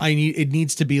 Okay. It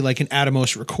needs to be like an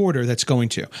Atomos recorder that's going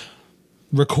to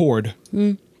record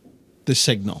the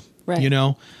signal. Right.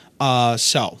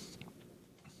 So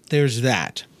there's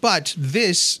that. But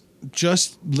this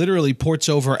just literally ports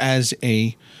over as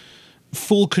a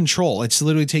full control. It's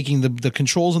literally taking the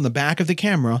controls on the back of the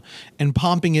camera and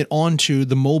pumping it onto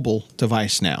the mobile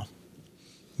device now.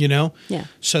 Yeah.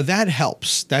 So that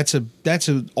helps. That's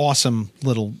an awesome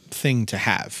little thing to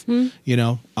have.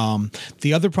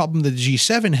 The other problem that the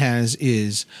G7 has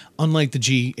is, unlike the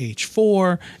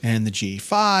GH4 and the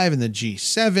G5 and the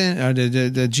G7,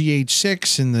 the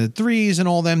GH6 and the 3s and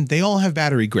all them, they all have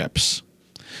battery grips.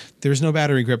 There's no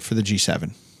battery grip for the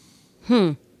G7.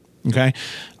 Okay.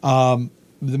 The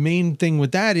main thing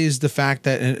with that is the fact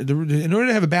that in order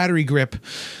to have a battery grip,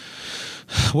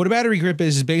 what a battery grip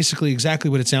is basically exactly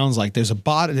what it sounds like. There's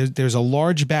a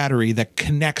large battery that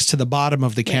connects to the bottom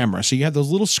of the camera. So you have those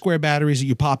little square batteries that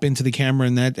you pop into the camera,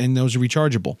 and those are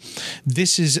rechargeable.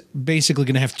 This is basically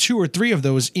going to have 2 or 3 of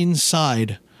those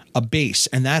inside a base,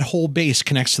 and that whole base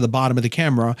connects to the bottom of the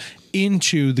camera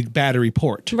into the battery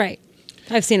port. Right.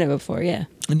 I've seen it before. Yeah.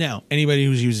 Now, anybody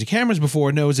who's used the cameras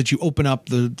before knows that you open up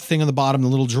the thing on the bottom, the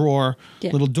little drawer,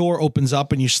 Yeah. little door opens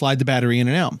up, and you slide the battery in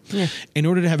and out. Yeah. In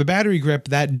order to have a battery grip,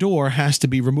 that door has to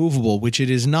be removable, which it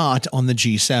is not on the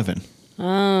G7.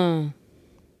 Oh.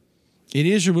 It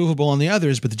is removable on the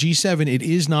others, but the G7, it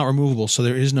is not removable, so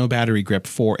there is no battery grip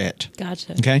for it.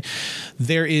 Gotcha. Okay?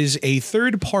 There is a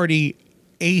third-party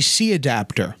AC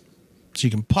adapter. So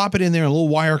you can pop it in there, a little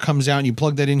wire comes out, and you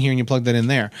plug that in here, and you plug that in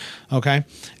there. Okay?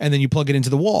 And then you plug it into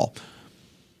the wall.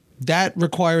 That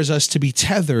requires us to be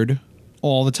tethered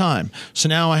all the time. So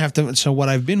now so what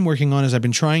I've been working on is I've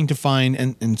been trying to find,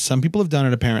 and some people have done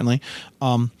it apparently,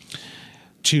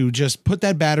 to just put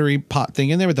that battery pot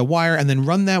thing in there with the wire, and then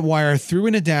run that wire through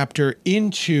an adapter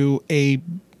into a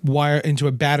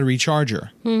battery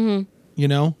charger. Mm-hmm.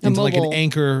 Into like an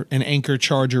anchor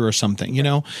charger or something,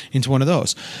 into one of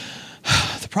those.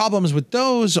 The problems with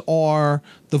those are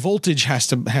the voltage has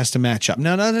to match up.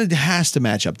 Now, not that it has to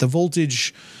match up. The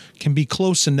voltage can be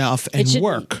close enough and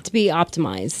work. To be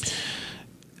optimized.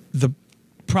 The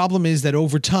problem is that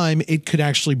over time, it could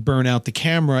actually burn out the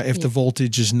camera if the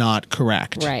voltage is not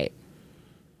correct. Right.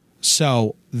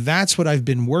 So that's what I've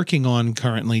been working on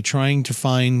currently, trying to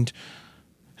find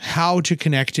how to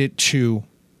connect it to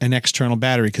an external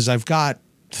battery, because I've got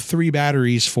 3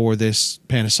 batteries for this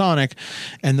Panasonic,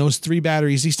 and those 3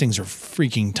 batteries, these things are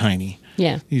freaking tiny.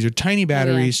 Yeah. These are tiny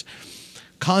batteries,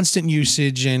 constant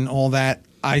usage and all that.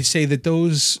 I'd say that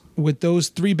with those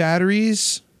 3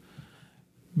 batteries,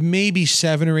 maybe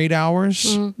 7 or 8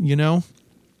 hours,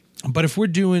 But if we're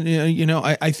doing,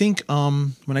 I think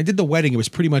when I did the wedding, it was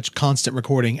pretty much constant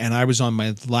recording, and I was on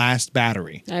my last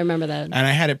battery. I remember that. And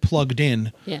I had it plugged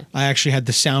in. Yeah. I actually had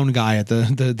the sound guy at the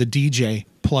DJ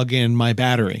plug in my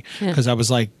battery, because I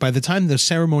was like, by the time the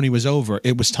ceremony was over,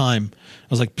 it was time. I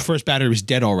was like, first battery was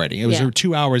dead already. It was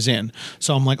 2 hours in.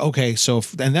 So I'm like, okay,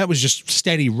 and that was just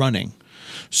steady running.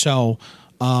 So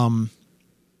I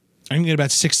can get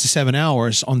about 6 to 7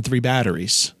 hours on 3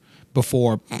 batteries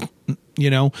before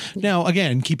Now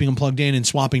again, keeping them plugged in and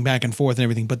swapping back and forth and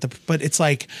everything, but it's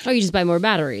like, Or you just buy more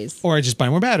batteries. or I just buy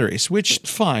more batteries, which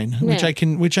fine, which Yeah. I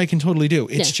can totally do.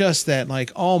 It's Yeah. just that,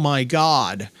 like, oh my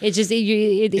God, It's just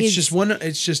it's just one.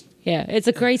 It's just yeah, it's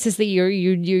a crisis that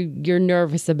you're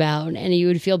nervous about, and you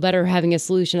would feel better having a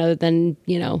solution other than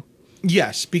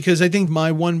yes, because I think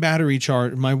my one battery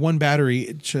charger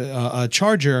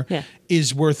Yeah.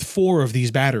 is worth 4 of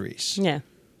these batteries. yeah.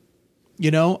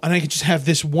 And I can just have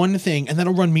this one thing, and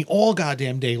that'll run me all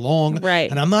goddamn day long. Right.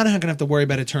 And I'm not going to have to worry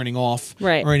about it turning off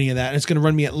Right. or any of that. And it's going to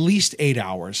run me at least 8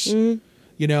 hours. And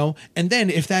then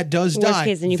if that does Worst die,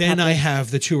 case, then you then pop I it. have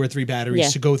the 2 or 3 batteries Yeah.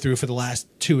 to go through for the last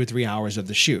 2 or 3 hours of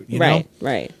the shoot. You Right. know?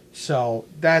 Right. So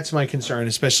that's my concern,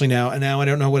 especially now. And now I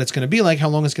don't know what it's going to be like, how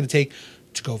long it's going to take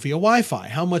to go via Wi-Fi.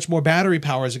 How much more battery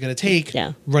power is it going to take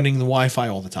Yeah. running the Wi-Fi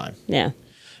all the time? Yeah.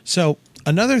 So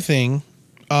another thing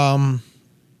that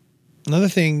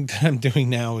I'm doing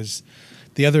now is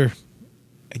the other,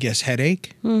 I guess,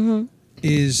 headache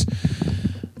is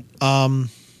I'm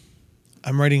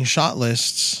writing shot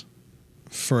lists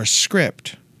for a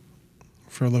script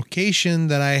for a location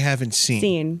that I haven't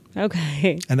seen.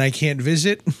 Okay. And I can't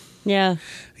visit. Yeah.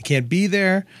 I can't be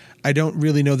there. I don't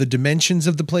really know the dimensions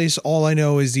of the place. All I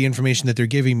know is the information that they're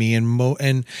giving me,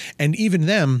 and even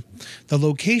them, the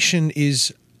location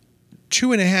is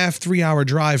 2.5, 3 hour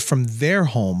drive from their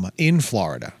home in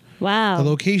Florida. Wow. The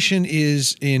location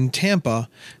is in Tampa.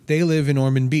 They live in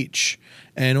Ormond Beach,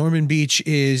 and Ormond Beach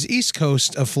is east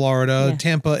coast of Florida. Yeah.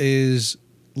 Tampa is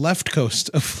left coast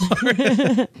of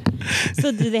Florida.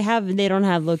 So do they don't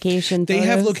have location They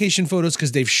have photos? location photos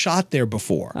because they've shot there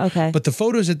before. Okay. But the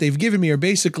photos that they've given me are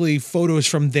basically photos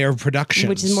from their productions.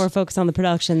 Which is more focused on the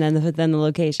production than the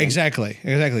location. Exactly.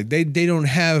 They don't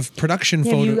have production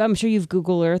Have photos. I'm sure you've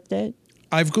Google Earthed it.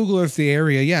 I've Google Earthed the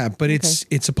area, yeah, but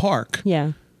it's a park.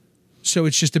 Yeah. So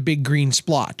it's just a big green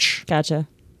splotch. Gotcha.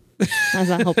 That's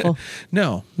not helpful.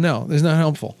 No, it's not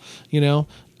helpful.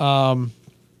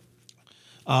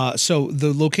 So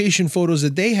the location photos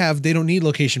that they have, they don't need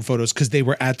location photos because they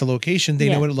were at the location. They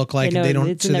Yeah. know what it looked like. They know and they don't.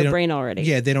 it's in their brain already.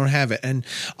 Yeah, they don't have it. And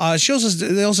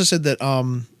they also said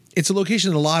that it's a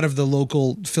location that a lot of the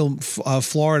local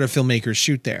Florida filmmakers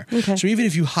shoot there. Okay. So even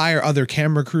if you hire other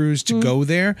camera crews to go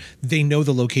there, they know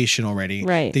the location already.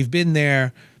 Right. They've been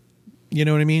there. You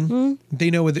know what I mean?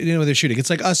 They know where they're shooting. It's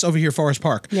like us over here, Forest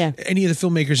Park. Yeah. Any of the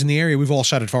filmmakers in the area, we've all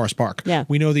shot at Forest Park. Yeah.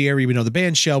 We know the area. We know the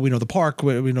band shell. We know the park.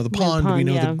 We know the pond. We pond,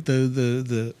 know yeah.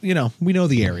 the we know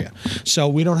the area. So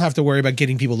we don't have to worry about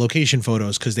getting people location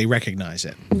photos because they recognize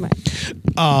it. Right.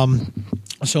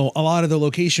 So a lot of the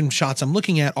location shots I'm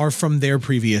looking at are from their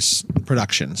previous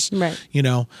productions. Right.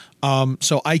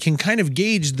 So I can kind of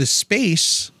gauge the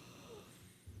space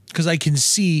because I can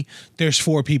see there's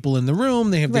 4 people in the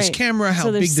room. They have this Right. camera, how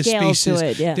So there's big the scale space to is.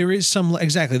 it, yeah. There is some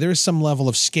level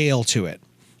of scale to it,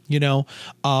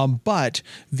 but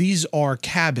these are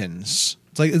cabins.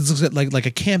 It looks like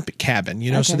a camp cabin,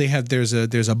 So Okay. they have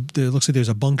it looks like there's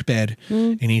a bunk bed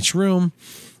in each room.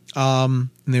 And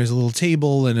there's a little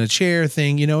table and a chair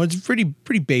thing, it's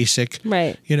pretty basic.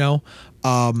 Right.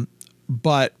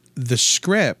 But the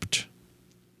script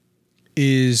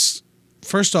is,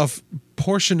 first off,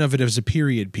 portion of it is a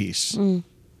period piece.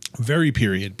 Very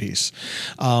period piece.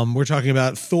 We're talking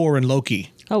about Thor and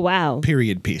Loki Oh wow.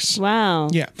 period piece. Wow.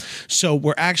 Yeah. So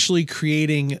we're actually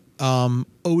creating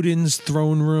Odin's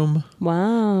throne room.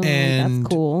 Wow. And that's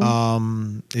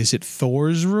cool. Is it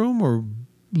Thor's room or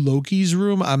Loki's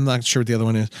room? I'm not sure what the other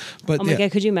one is. But Oh my god,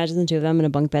 could you imagine the two of them in a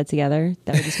bunk bed together?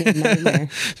 That would just be a nightmare.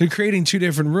 they're creating 2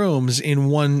 different rooms in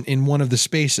one of the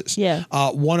spaces. Yeah.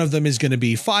 One of them is going to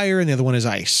be fire and the other one is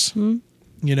ice.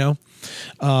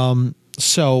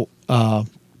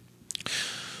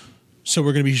 So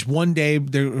we're going to be one day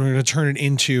we're going to turn it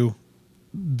into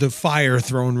the fire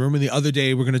throne room, and the other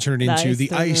day we're going to turn it into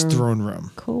the ice throne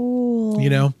room. Cool.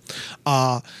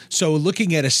 So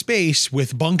looking at a space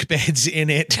with bunk beds in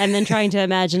it. And then trying to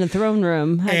imagine a throne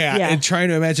room. And trying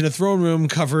to imagine a throne room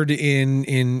covered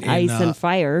in Ice and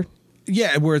fire.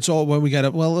 Yeah, where it's all we got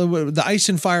to. Well, the ice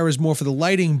and fire is more for the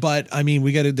lighting, but I mean,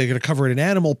 they're going to cover it in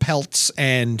animal pelts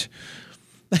and.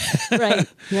 Right.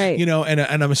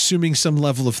 And I'm assuming some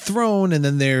level of throne, and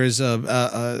then there's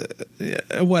a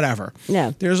whatever.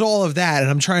 Yeah. There's all of that, and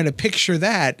I'm trying to picture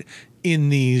that in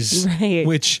these, Right.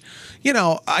 which,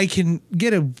 I can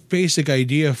get a basic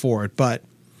idea for it, but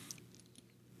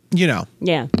Yeah.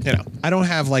 I don't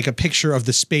have like a picture of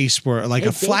the space where like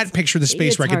a flat picture of the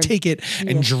space it's where I hard. could take it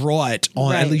and draw it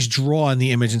on, Right. at least draw on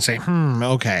the image and say,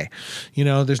 okay.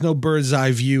 There's no bird's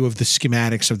eye view of the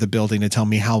schematics of the building to tell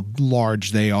me how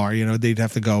large they are. They'd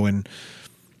have to go and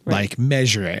like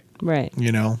measure it. Right.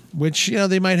 You know, which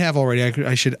they might have already.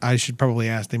 I should probably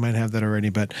ask. They might have that already,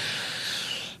 but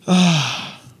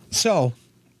so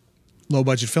low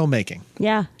budget filmmaking.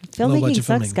 Yeah. Filmmaking budget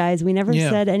sucks, filmmaking. guys. We never Yeah.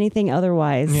 said anything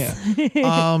otherwise. Yeah.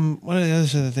 One of the other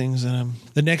sort of things that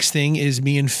the next thing is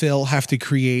me and Phil have to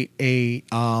create a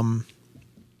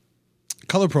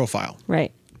color profile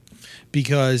Right.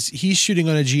 because he's shooting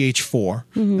on a GH4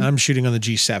 and I'm shooting on the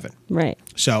G7. Right.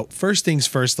 So first things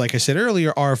first, like I said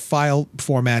earlier, our file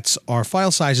formats, our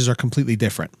file sizes are completely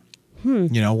different.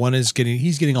 One is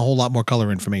he's getting a whole lot more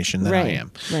color information than I Right,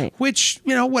 am. right. Which,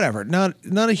 whatever. Not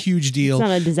a huge deal. It's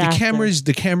not a disaster.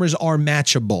 The cameras are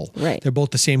matchable. Right. They're both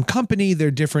the same company.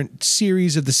 They're different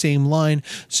series of the same line.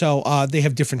 So they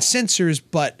have different sensors,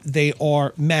 but they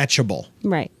are matchable.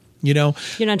 Right. You're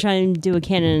not trying to do a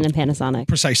Canon and a Panasonic.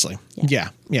 precisely. Yeah.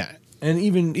 And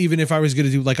even if I was going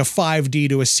to do like a 5D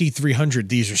to a C300,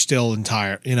 these are still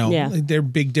entire, Yeah. they're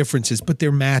big differences, but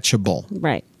they're matchable.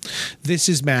 Right. This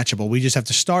is matchable. We just have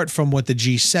to start from what the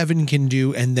G7 can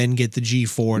do and then get the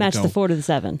G4 Match to go. the 4 to the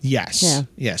 7. Yes. Yeah.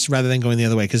 Yes. Rather than going the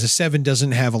other way, because the 7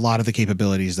 doesn't have a lot of the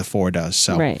capabilities the 4 does.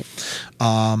 So, Right.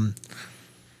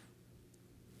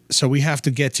 so we have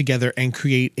to get together and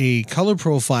create a color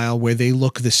profile where they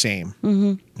look the same.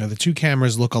 Mm-hmm. The two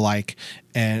cameras look alike,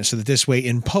 and so that this way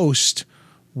in post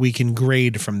we can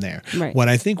grade from there. Right. What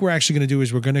I think we're actually going to do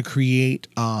is we're going to create.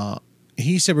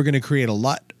 He said we're going to create a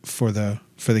LUT for the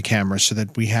camera so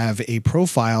that we have a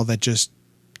profile that just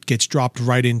gets dropped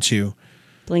right into.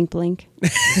 Blink, blink.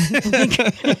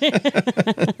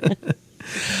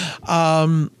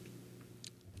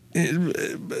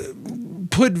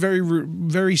 Put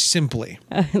very simply,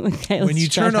 Okay, when you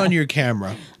let's try turn on that. your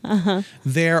camera,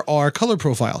 there are color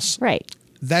profiles. Right.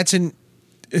 That's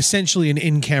essentially an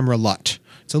in-camera LUT.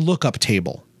 It's a lookup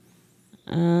table.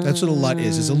 That's what a LUT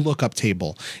is a lookup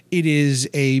table. It is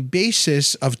a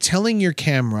basis of telling your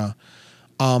camera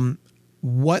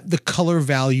what the color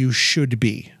value should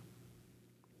be.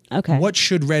 Okay. What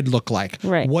should red look like?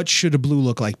 Right. What should a blue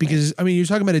look like? Because, you're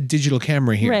talking about a digital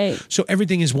camera here. Right. So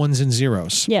everything is ones and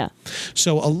zeros. Yeah.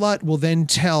 So a LUT will then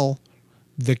tell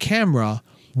the camera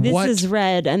This what is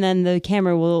red, and then the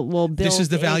camera will build. This is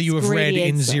the value its of red in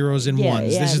gradients. zeros and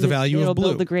ones. This is the value it'll of blue.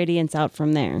 build the gradients out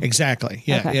from there. Exactly.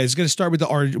 Yeah. Okay. Yeah. It's going to start with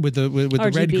the with the red,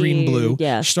 RGB, green, blue.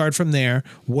 yeah. Start from there.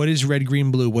 What is red,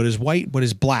 green, blue? What is white? What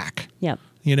is black? Yep.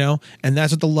 And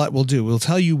that's what the LUT will do. We'll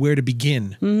tell you where to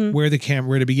begin, where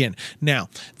to begin. Now,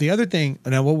 the other thing,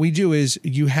 what we do is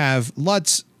you have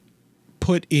LUTs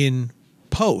put in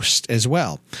post as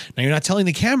well. Now you're not telling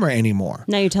the camera anymore.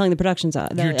 Now you're telling the production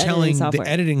You're telling the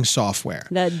editing software,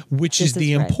 which is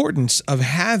the importance of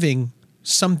having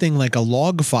something like a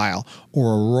log file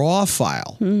or a raw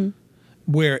file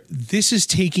where this is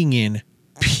taking in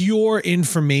pure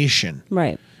information.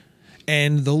 Right.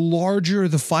 And the larger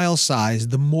the file size,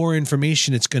 the more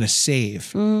information it's going to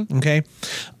save. Okay?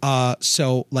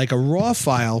 So like a raw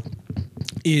file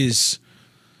is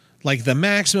like the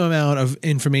maximum amount of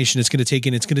information it's going to take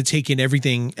in. It's going to take in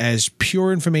everything as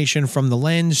pure information from the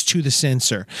lens to the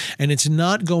sensor. And it's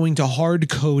not going to hard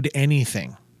code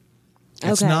anything.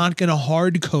 It's not going to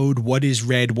hard code what is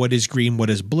red, what is green,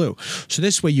 what is blue. So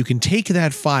this way you can take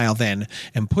that file then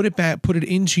and put it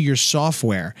into your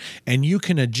software, and you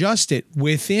can adjust it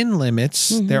within limits.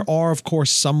 There are, of course,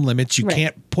 some limits. You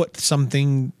can't put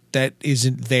something that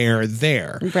isn't there.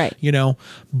 Right.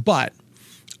 But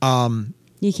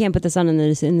you can't put the sun in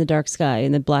the dark sky,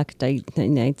 in the black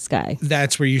night sky.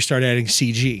 that's where you start adding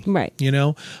CG. Right.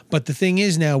 But the thing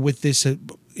is now with this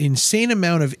insane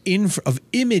amount of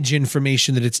image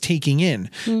information that it's taking in,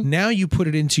 now you put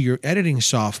it into your editing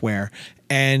software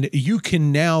and you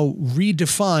can now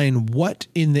redefine what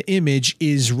in the image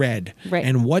is red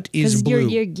and what is blue.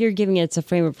 You're giving it a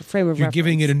frame of reference. You're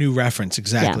giving it a new reference.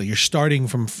 Exactly. Yeah. You're starting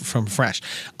from fresh.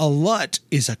 A LUT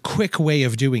is a quick way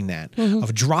of doing that,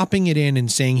 of dropping it in and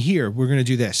saying, here, we're going to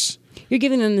do this. You're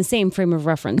giving them the same frame of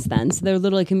reference then, so they're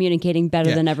literally communicating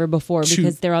better than ever before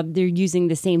because they're using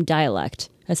the same dialect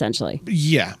essentially.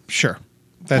 Yeah, sure.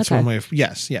 That's one way of,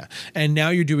 yes, yeah. And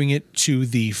now you're doing it to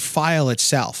the file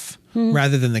itself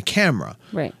rather than the camera.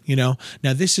 Right. Now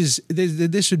this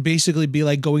would basically be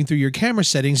like going through your camera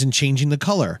settings and changing the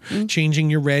color, changing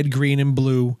your red, green, and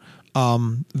blue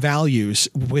values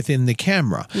within the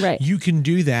camera. Right. You can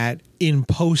do that in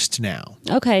post now.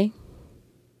 Okay.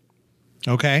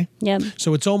 Okay? Yep.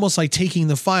 So it's almost like taking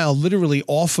the file literally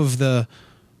off of the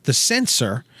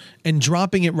sensor and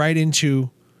dropping it right into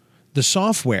the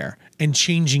software and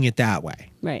changing it that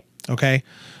way. Right. Okay?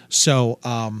 So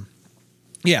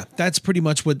Yeah, that's pretty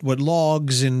much what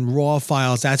logs and raw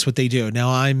files, that's what they do. Now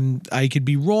I could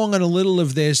be wrong on a little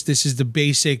of this. This is the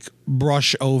basic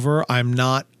brush over. I'm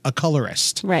not a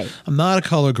colorist. Right. I'm not a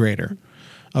color grader.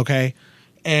 Okay?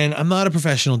 And I'm not a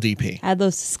professional DP. Add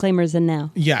those disclaimers in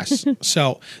now. Yes.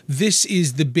 So this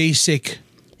is the basic.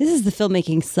 This is the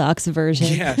filmmaking sucks version.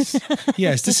 Yes.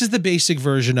 Yes. This is the basic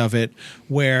version of it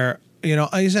where,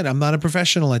 like I said, I'm not a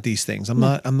professional at these things. I'm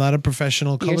not a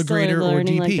professional color You're still grader or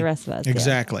learning DP. like the rest of us, yeah.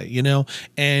 Exactly.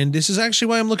 And this is actually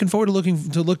why I'm looking forward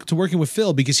to working with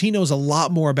Phil, because he knows a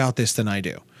lot more about this than I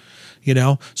do.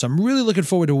 So I'm really looking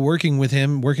forward to working with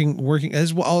him, working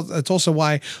as well. That's also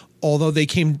why, although they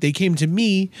came to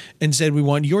me and said, we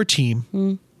want your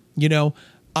team,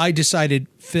 I decided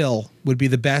Phil would be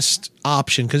the best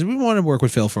option because we wanted to work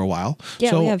with Phil for a while.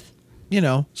 Yeah, so, we have.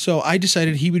 So I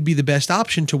decided he would be the best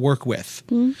option to work with,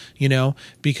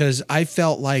 because I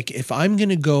felt like if I'm going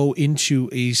to go into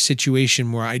a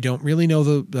situation where I don't really know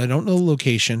the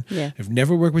location, Yeah. I've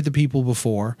never worked with the people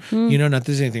before, not that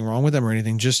there's anything wrong with them or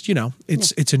anything, just,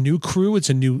 it's a new crew.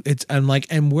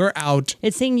 And we're out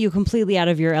It's seeing you completely out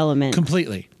of your element.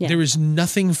 completely. Yeah. There is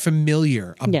nothing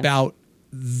familiar Yeah. about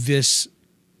this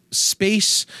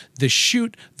space, the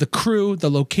shoot, the crew, the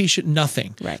location,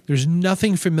 nothing. Right. There's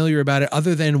nothing familiar about it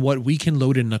other than what we can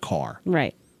load in the car.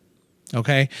 Right.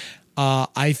 Okay.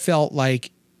 I felt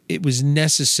like it was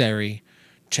necessary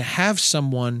to have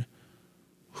someone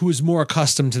who is more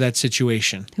accustomed to that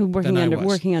situation. Who working than I under was.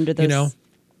 working under those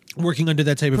Working under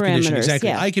that type of condition. parameters, Exactly.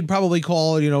 yeah. I could probably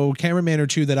call, a cameraman or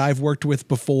two that I've worked with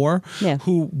before, Yeah.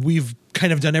 who we've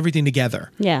kind of done everything together.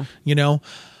 Yeah.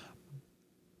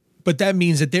 But that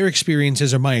means that their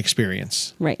experiences are my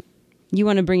experience. Right. You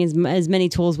want to bring as many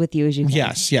tools with you as you can.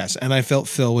 Yes. And I felt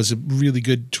Phil was a really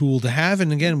good tool to have.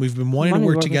 And again, we've been wanting to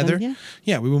work with together. him,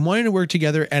 Yeah, we've been wanting to work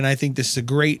together. And I think this is a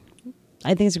great.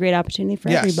 I think it's a great opportunity for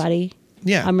Yes. everybody.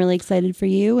 Yeah. I'm really excited for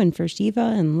you and for Shiva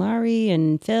and Larry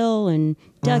and Phil and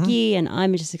Ducky, and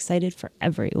I'm just excited for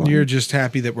everyone. You're just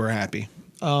happy that we're happy.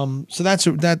 So that's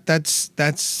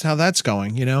how that's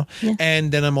going, Yeah.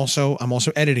 And then I'm also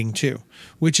editing too,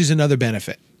 which is another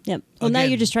benefit. Yep. Well, now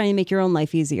Again. you're just trying to make your own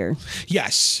life easier.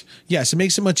 Yes, it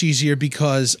makes it much easier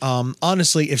because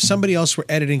honestly, if somebody else were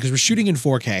editing, because we're shooting in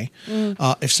 4K,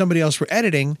 if somebody else were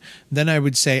editing, then I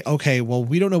would say, okay, well,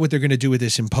 we don't know what they're going to do with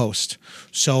this in post,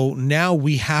 so now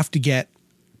we have to get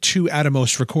 2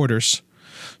 Atomos recorders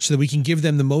so that we can give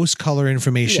them the most color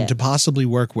information Yeah. to possibly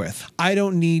work with. We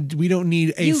don't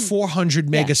need a 400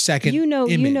 megasecond You know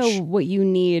image. what you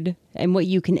need and what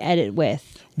you can edit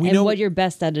with. know- what you're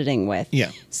best editing with. Yeah.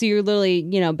 So you're literally,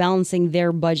 balancing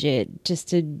their budget just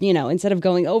to, instead of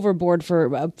going overboard for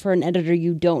an editor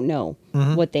you don't know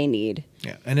what they need.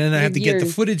 Yeah, and then I have to get the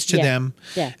You're- footage to yeah, them.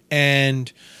 yeah.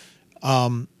 And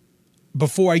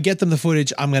before I get them the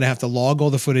footage, I'm going to have to log all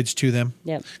the footage to them.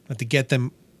 Yep. I have to get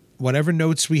them whatever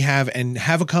notes we have and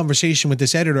have a conversation with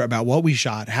this editor about what we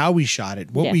shot, how we shot it,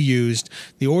 what Yeah. we used,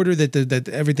 the order that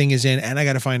everything is in, and I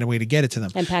got to find a way to get it to them.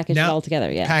 And package it all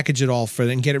together, yeah. Package it all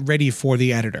and get it ready for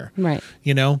the editor. Right.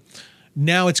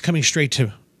 Now it's coming straight to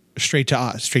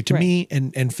us, straight to Right. me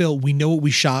and Phil. We know what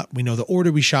we shot. We know the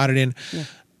order we shot it in. Yeah.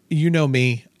 You know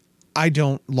me. I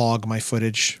don't log my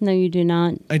footage. No, you do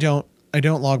not. I don't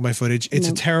log my footage. It's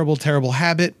a No. terrible, terrible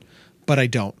habit, but I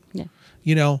don't.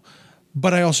 Yeah.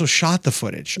 But I also shot the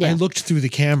footage. Yeah. I looked through the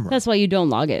camera, That's why you don't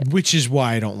log it. which is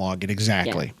why I don't log it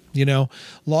exactly.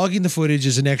 Logging the footage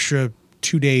is an extra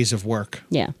 2 days of work.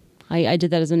 Yeah. I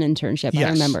did that as an internship. Yes,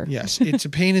 I remember. Yes, it's a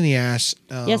pain in the ass.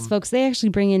 Yes, folks, they actually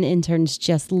bring in interns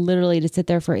just literally to sit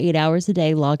there for 8 hours a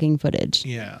day logging footage.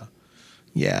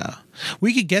 Yeah.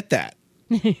 We could get that.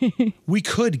 We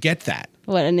could get that.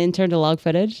 What, an intern to log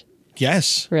footage?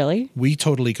 Yes. Really? We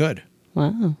totally could.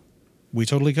 Wow. We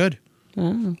totally could.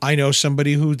 Wow. I know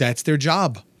somebody who that's their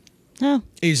job, Oh.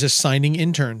 is assigning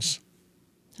interns.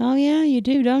 Oh, yeah, you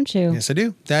do, don't you? Yes, I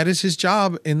do. That is his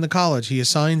job in the college. He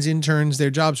assigns interns their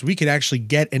jobs. We could actually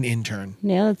get an intern.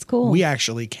 Yeah, that's cool. We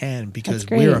actually can because That's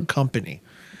great. we're a company.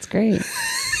 That's great.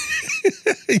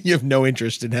 You have no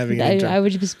interest in having an intern. I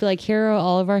would just be like, here are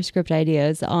all of our script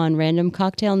ideas on random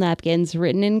cocktail napkins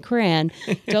written in crayon.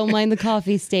 Don't mind the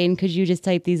coffee stain because you just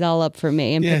type these all up for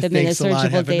me and Yeah, put them in a thanks a lot.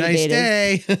 searchable Have a nice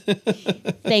database.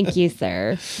 day. Thank you,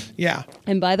 sir. Yeah.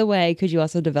 And by the way, could you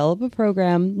also develop a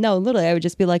program? No, literally, I would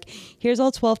just be like, here's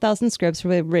all 12,000 scripts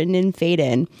written in Fade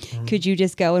In. Could you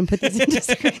just go and put this into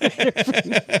script?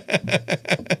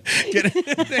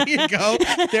 There you go.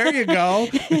 There you go.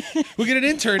 We'll get an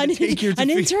intern to take your An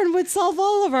intern would solve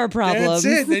all of our problems.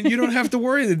 That's it. Then you don't have to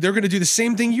worry. They're going to do the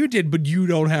same thing you did, but you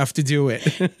don't have to do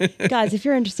it. Guys, if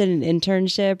you're interested in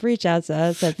internship, reach out to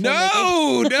us at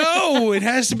No, it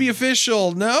has to be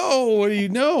official. No. I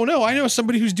know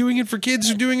somebody who's doing it for kids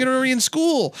who are doing it already in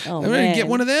school. Oh, I'm going man. to get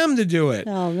one of them to do it.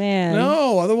 Oh, man.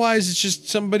 No, otherwise it's just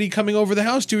somebody coming over the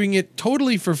house doing it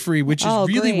totally for free, which is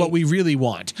really great. what we really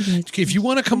want. If you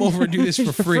want to come over and do this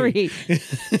for free.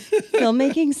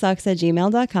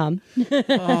 Filmmakingsucks@gmail.com.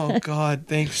 Oh, God.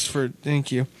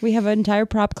 Thank you. We have an entire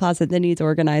prop closet that needs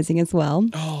organizing as well.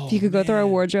 Oh, if you could go through our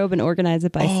wardrobe and organize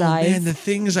it by size. Man, the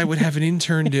things I would have an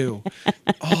intern do.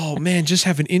 Oh, man, just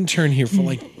have an intern here for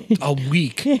like a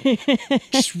week.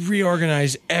 Just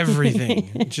reorganize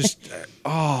everything.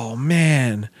 Oh,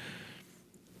 man.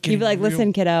 You'd be like,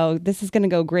 listen, kiddo, this is going to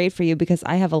go great for you because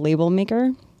I have a label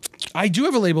maker. I do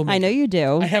have a label maker. I know you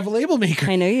do. I have a label maker.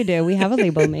 I know you do. We have a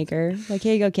label maker. Like,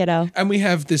 here you go, kiddo. And we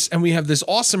have this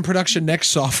awesome Production Next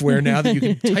software now that you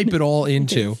can type it all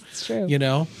into. It's true. You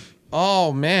know?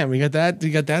 Oh man, we got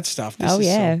that stuff.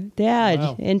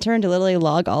 Wow. Intern to literally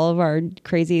log all of our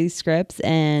crazy scripts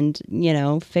and,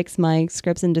 fix my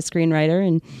scripts into Screenwriter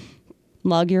and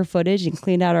log your footage and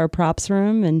clean out our props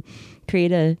room and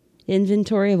create a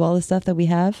inventory of all the stuff that we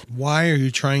have. Why are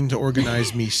you trying to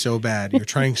organize me so bad? You're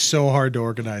trying so hard to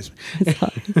organize me.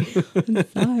 I'm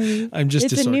sorry. I'm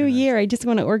just It's a new year. I just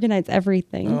want to organize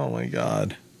everything. Oh my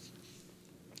God.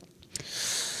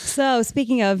 So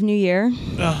speaking of New Year.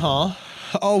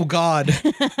 Oh God.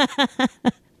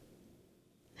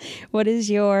 What is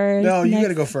your No, you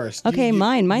gotta go first. Okay,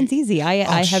 Mine's easy.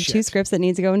 I have shit. 2 scripts that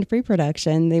need to go into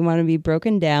pre-production. They want to be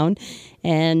broken down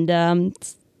and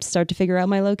start to figure out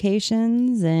my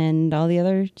locations and all the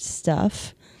other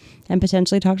stuff and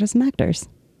potentially talk to some actors.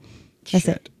 That's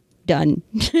it. Done.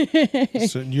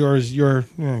 So you're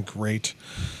great.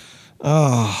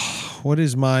 Oh, what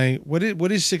is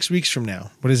 6 weeks from now?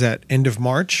 What is that? End of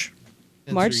March?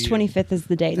 March 25th is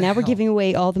the date. Now we're giving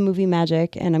away all the movie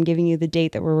magic, and I'm giving you the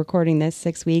date that we're recording this,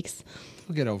 6 weeks.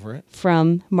 We'll get over it.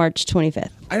 From March 25th.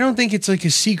 I don't think it's like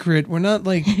a secret. We're not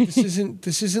like this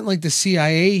isn't like the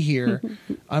CIA here.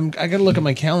 I got to look at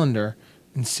my calendar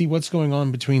and see what's going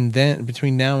on between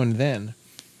now and then.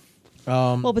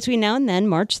 Well, between now and then,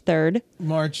 March 3rd.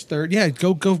 March 3rd. Yeah,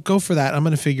 go for that. I'm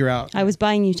going to figure out. I was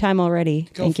buying you time already.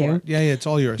 Thank you. It. Yeah, it's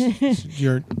all yours.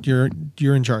 You're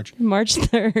in charge. March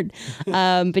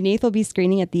 3rd. Beneath will be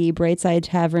screening at the Brightside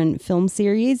Tavern film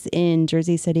series in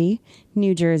Jersey City,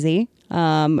 New Jersey,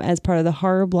 as part of the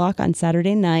horror block on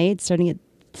Saturday night, starting at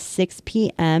 6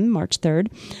 p.m., March 3rd.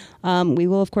 We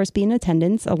will, of course, be in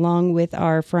attendance along with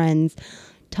our friends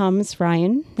Thomas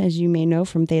Ryan, as you may know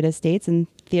from Theta States and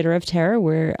Theater of Terror.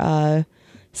 We're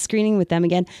screening with them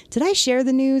again. Did I share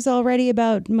the news already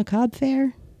about Macabre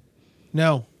Fair?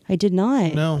 No. I did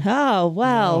not. No. Oh,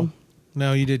 wow.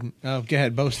 No, you didn't. Oh, go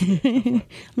ahead. Boast. I'm going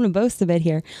to boast a bit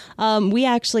here. We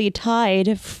actually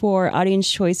tied for Audience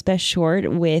Choice Best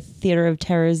Short with Theater of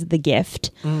Terror's The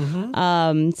Gift.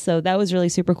 Mm-hmm. So that was really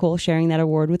super cool, sharing that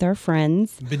award with our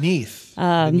friends. Beneath.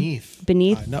 Not we,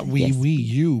 yes.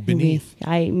 you. Beneath.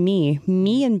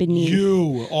 Me and Beneath.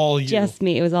 You, all you. Just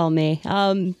me. It was all me.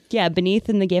 Beneath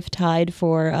and The Gift tied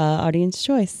for Audience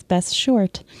Choice Best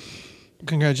Short.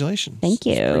 Congratulations. Thank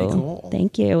you. That's pretty cool.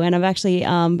 Thank you. And I've actually,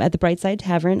 at the Brightside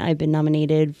Tavern, I've been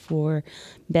nominated for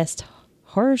Best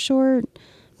Horror Short,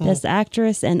 Best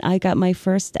Actress, and I got my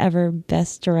first ever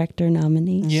Best Director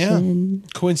nomination. Yeah.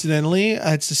 Coincidentally,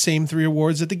 it's the same 3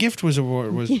 awards that The Gift was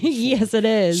award. Yes, it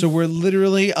is. So we're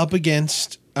literally up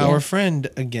against our friend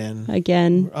again.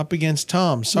 We're up against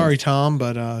Tom. Sorry, Tom,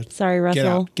 but sorry,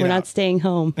 Russell. Get we're out. not staying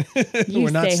home. You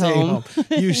stay home.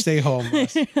 You stay home,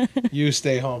 Russ. You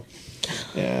stay home.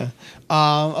 Yeah.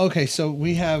 Okay, so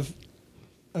Brightside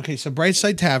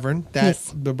Tavern.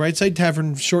 The Brightside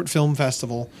Tavern Short Film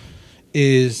Festival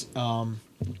is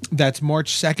that's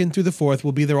March 2nd through the 4th.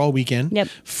 We'll be there all weekend. Yep.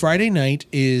 Friday night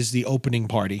is the opening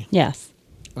party. Yes.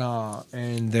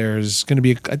 And there's going to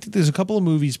be I think there's a couple of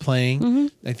movies playing.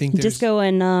 Mm-hmm. I think there's Disco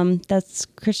and that's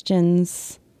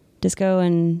Christian's Disco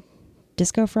and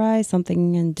Disco Fry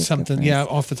something and Disco something. Fries. Yeah,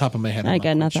 off the top of my head. I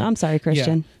got nothing. Sure. I'm sorry,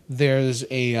 Christian. Yeah. There's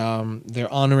a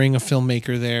they're honoring a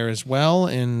filmmaker there as well,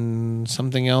 and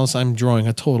something else. I'm drawing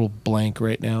a total blank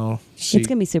right now. It's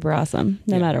gonna be super awesome,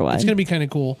 no matter what. It's gonna be kind of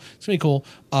cool. It's gonna be cool.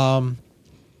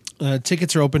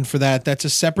 Tickets are open for that. That's a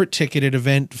separate ticketed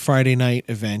event, Friday night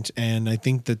event, and I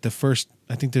think that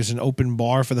there's an open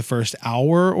bar for the first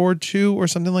hour or two or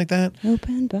something like that.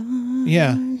 Open bar.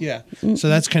 Yeah, yeah. So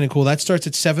that's kind of cool. That starts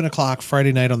at 7:00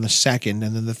 Friday night on the 2nd,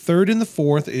 and then the 3rd and the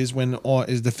 4th is when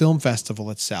is the film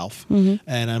festival itself.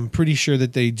 And I'm pretty sure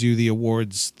that they do the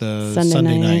awards the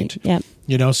Sunday night. Yep.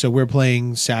 You know, so we're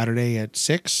playing Saturday at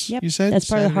 6. Yep. You said that's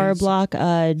part of the horror block.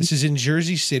 This is in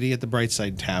Jersey City at the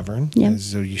Brightside Tavern. Yep.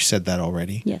 So you said that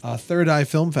already. Yes. Third Eye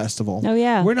Film Festival. Oh,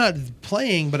 yeah. We're not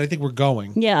playing, but I think we're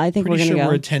going. Yeah, I think Pretty we're sure going to go.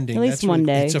 we're attending. At least That's one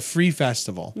really cool. day. It's a free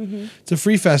festival. It's a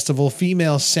free festival,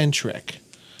 female centric.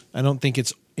 I don't think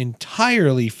it's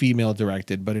entirely female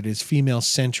directed, but it is female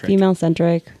centric. Female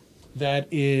centric. That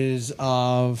is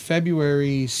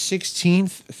February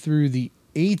 16th through the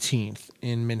 18th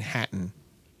in Manhattan.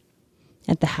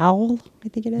 At the Howl, I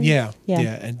think it is. Yeah,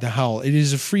 at the Howl. It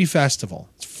is a free festival.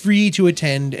 It's free to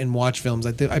attend and watch films.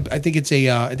 I think it's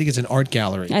an art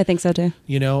gallery. I think so too.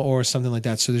 You know, or something like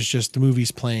that. So there's just the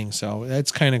movies playing. So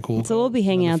that's kind of cool. So we'll be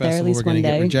hanging out there at least we're gonna one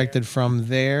day. Get rejected from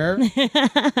there. We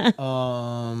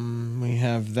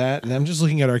have that. And I'm just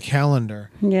looking at our calendar.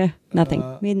 Yeah, nothing.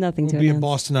 We had nothing to We'll be at announce.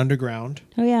 Boston Underground.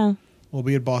 Oh yeah. We'll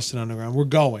be at Boston Underground. We're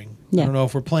going. Yeah. I don't know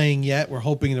if we're playing yet. We're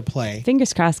hoping to play.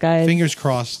 Fingers crossed, guys. Fingers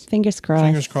crossed. Fingers crossed.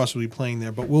 Fingers crossed we'll be playing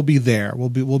there, but we'll be there.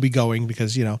 We'll be going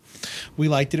because, you know, we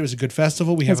liked it. It was a good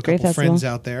festival. We have a couple friends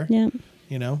out there. Yeah.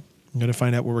 You know, I'm going to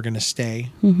find out where we're going to stay.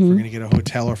 If we're going to get a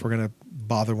hotel or if we're going to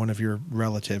bother one of your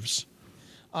relatives.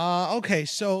 Okay,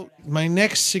 so my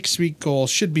next 6-week goal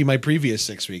should be my previous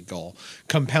 6-week goal,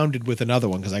 compounded with another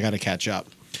one because I got to catch up.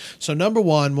 So number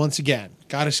one, once again,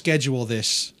 got to schedule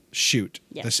this shoot,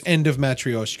 this end of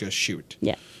Matryoshka shoot.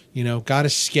 Yeah. You know, got to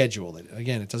schedule it.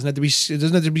 Again, it doesn't have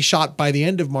to be shot by the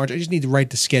end of March. I just need to write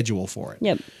the schedule for it.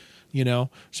 Yep. You know,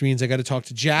 which means I got to talk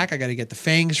to Jack. I got to get the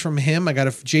fangs from him.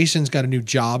 Jason's got a new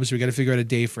job, so we got to figure out a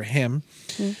day for him.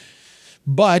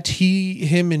 But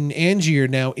him and Angie are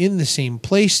now in the same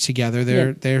place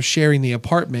together. They're sharing the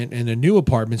apartment and a new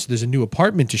apartment. So there's a new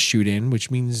apartment to shoot in, which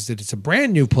means that it's a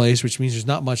brand new place, which means there's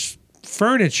not much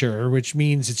furniture, which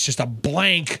means it's just a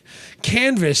blank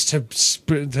canvas to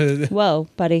Whoa,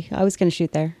 buddy. I was going to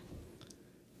shoot there.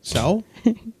 So?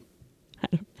 I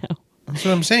don't know. That's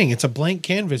what I'm saying. It's a blank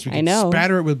canvas. We can know.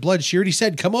 spatter it with blood. She already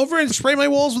said, come over and spray my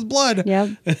walls with blood.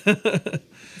 Yep.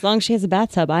 As long as she has a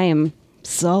bathtub, I am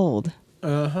sold.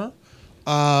 Okay,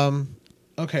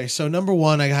 so number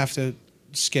one, I have to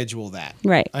schedule that.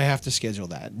 Right. I have to schedule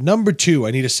that. Number two,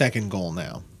 I need a second goal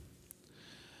now.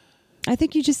 I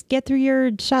think you just get through your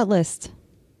shot list.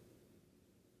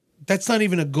 That's not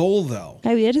even a goal, though.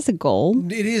 I mean, it is a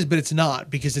goal. It is, but it's not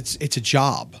because it's a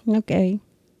job. Okay.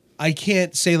 I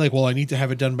can't say like, well, I need to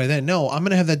have it done by then. No, I'm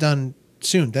going to have that done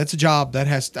soon. That's a job that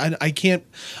has. I can't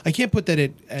put that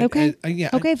at. Okay.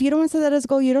 Okay. If you don't want to set that as a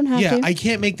goal, you don't have to. Yeah, I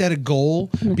can't make that a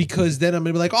goal because then I'm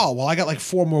going to be like, oh, well, I got like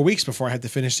 4 more weeks before I have to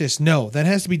finish this. No, that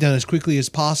has to be done as quickly as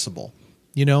possible.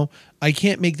 You know, I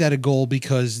can't make that a goal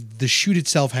because the shoot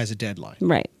itself has a deadline.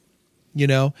 Right. You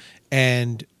know,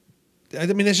 and I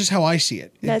mean that's just how I see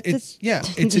it.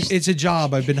 It's a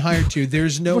job I've been hired to.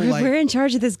 There's no we're in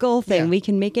charge of this goal thing. Yeah. We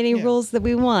can make any rules that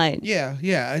we want. Yeah.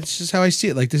 It's just how I see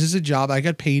it. Like this is a job. I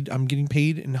got paid. I'm getting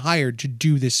paid and hired to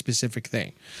do this specific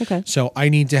thing. Okay. So I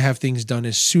need to have things done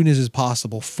as soon as is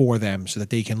possible for them so that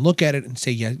they can look at it and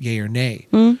say yay or nay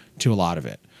to a lot of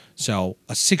it. So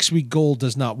a 6-week goal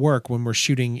does not work when we're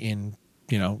shooting in,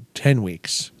 10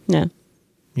 weeks. Yeah.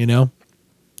 You know?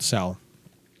 So,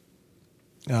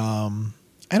 I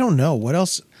don't know. What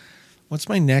else? What's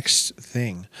my next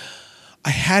thing?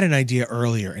 I had an idea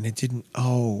earlier and it didn't.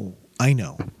 Oh, I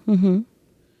know. Mm-hmm.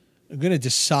 I'm going to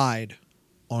decide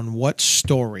on what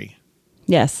story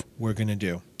we're going to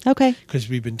do. Okay. Because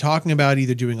we've been talking about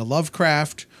either doing a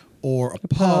Lovecraft or a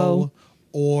Poe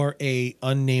or a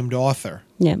unnamed author.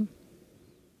 Yep.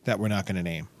 That we're not going to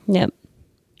name. Yep.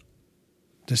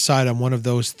 Decide on one of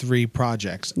those 3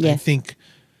 projects. Yeah. I think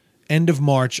end of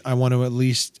March, I want to at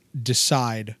least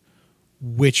decide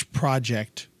which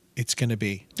project it's going to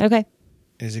be. Okay.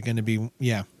 Is it going to be,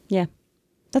 yeah. Yeah.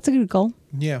 That's a good goal.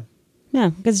 Yeah. Yeah,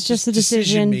 because it's just a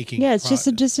decision. Yeah, it's just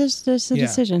a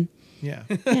decision. Yeah.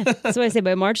 Yeah. So I say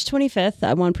by March 25th,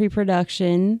 I want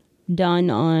pre-production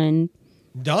done on.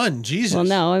 Done. Jesus. Well,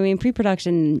 no, I mean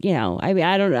pre-production. I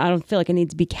don't feel like it needs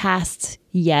to be cast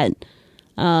yet.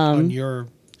 On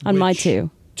my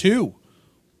 2. 2.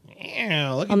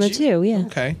 Yeah. Look on the at you. 2. Yeah.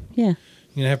 Okay. Yeah. You're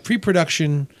gonna have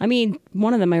pre-production. I mean,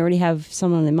 one of them I already have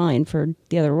someone in mind for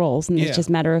the other roles, and it's just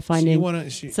a matter of finding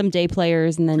some day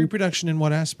players and then pre-production in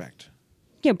what aspect?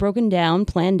 Yeah, broken down,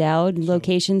 planned out,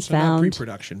 locations found. Not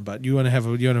pre-production, but you want to have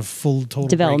full total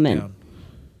development. breakdown.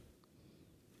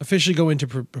 Officially go into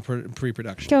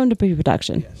pre-production. Go into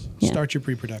pre-production. Yes. Yeah. Start your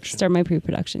pre-production. Start my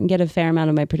pre-production. Get a fair amount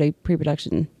of my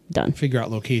pre-production done. Figure out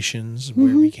locations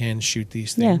where we can shoot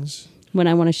these things. Yeah. When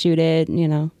I want to shoot it,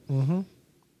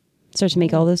 start to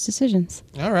make all those decisions.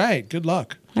 All right. Good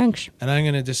luck. Thanks. And I'm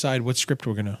going to decide what story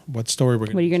we're going to. What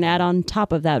are you going to add on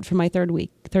top of that for my third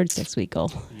 6-week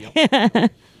goal?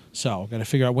 Yep. So, got to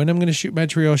figure out when I'm going to shoot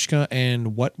Matryoshka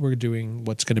and what we're doing,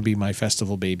 what's going to be my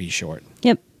festival baby short.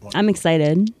 Yep. I'm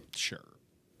excited. Sure.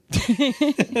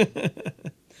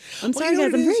 I'm sorry,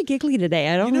 guys. I'm very giggly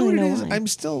today. I don't really know why.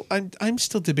 I'm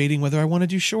still debating whether I want to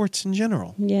do shorts in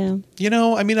general. Yeah.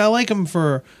 I mean, I like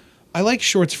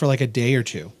shorts for like a day or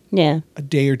two. Yeah. A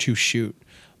day or two shoot.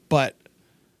 But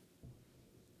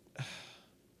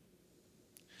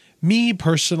me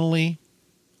personally,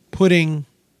 putting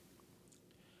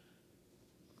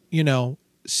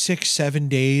 6-7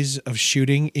 days of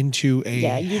shooting into a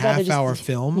half-hour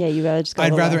film. Yeah, you gotta just go.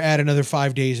 I'd rather add another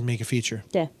 5 days and make a feature.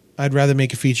 Yeah. I'd rather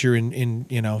make a feature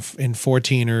in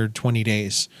 14 or 20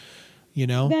 days. I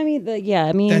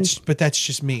mean, that's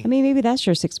just me. I mean, maybe that's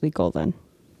your 6-week goal then.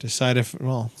 Decide if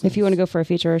you want to go for a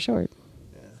feature or a short.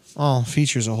 Oh,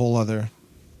 feature's a whole other.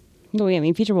 No, yeah, I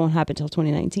mean, feature won't happen until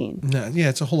 2019. No, yeah,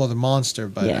 it's a whole other monster.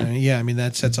 But yeah.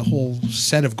 That sets a whole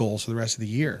set of goals for the rest of the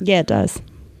year. Yeah, it does.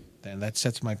 Then that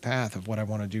sets my path of what I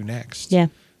want to do next. Yeah.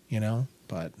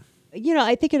 But.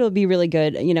 I think it'll be really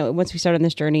good. Once we start on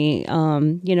this journey,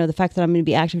 the fact that I'm going to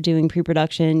be active doing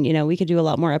pre-production, we could do a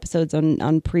lot more episodes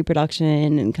on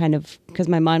pre-production and kind of because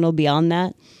my mind will be on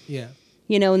that. Yeah.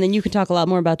 And then you can talk a lot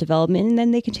more about development and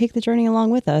then they can take the journey along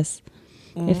with us.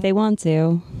 If they want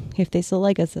to, if they still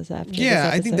like us after. Yeah,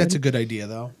 I think that's a good idea,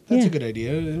 though. That's a good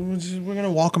idea. We're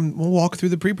gonna we'll walk through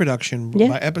the pre-production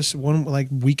by episode, one like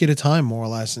week at a time, more or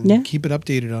less, and keep it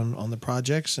updated on the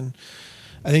projects. And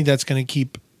I think that's gonna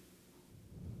keep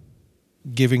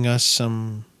giving us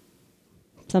some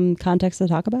context to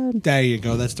talk about. There you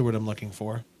go. That's the word I'm looking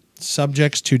for.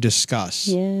 Subjects to discuss.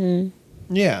 Yeah.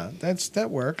 Yeah, that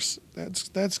works.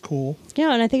 That's cool.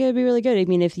 Yeah, and I think it would be really good. I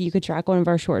mean, if you could track one of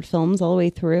our short films all the way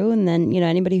through, and then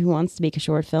anybody who wants to make a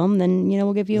short film, then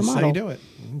we'll give you a model. That's how you do it.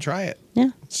 You can try it.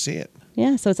 Yeah, let's see it.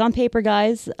 Yeah, so it's on paper,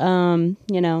 guys.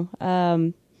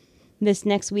 This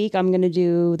next week I'm going to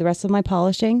do the rest of my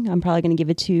polishing. I'm probably going to give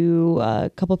it to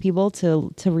a couple people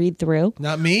to read through.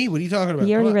 Not me. What are you talking about?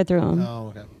 You already read through them. Oh,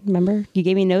 okay. Remember, you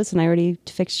gave me notes, and I already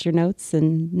fixed your notes,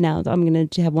 and now I'm going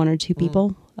to have one or two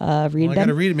people. Read them. I got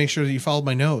to read it. Make sure that you followed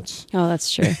my notes. Oh,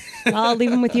 that's true. I'll leave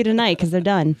them with you tonight because they're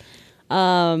done.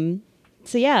 So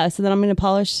then I'm going to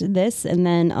polish this, and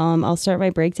then I'll start my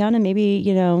breakdown, and maybe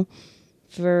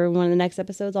for one of the next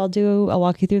episodes, I'll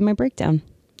walk you through my breakdown.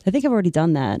 I think I've already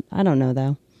done that. I don't know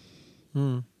though.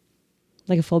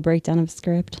 Like a full breakdown of a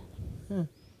script. I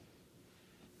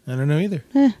don't know either.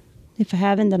 If I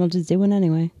haven't, then I'll just do one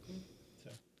anyway.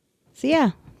 So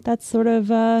yeah. That's sort of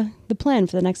the plan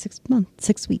for the next 6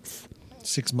 weeks.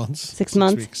 6 months. 6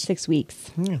 months. 6 weeks.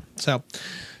 Yeah. So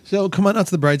come on out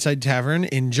to the Brightside Tavern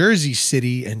in Jersey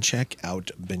City and check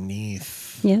out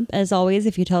Beneath. Yeah. As always,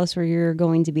 if you tell us where you're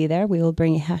going to be there, we will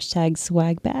bring a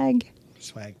 #swag bag.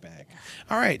 Swag bag.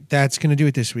 All right. That's going to do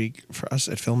it this week for us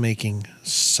at Filmmaking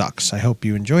Sucks. I hope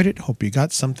you enjoyed it. Hope you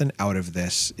got something out of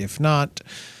this. If not,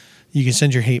 you can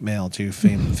send your hate mail to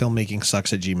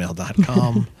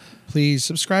filmmakingsucks@gmail.com. Please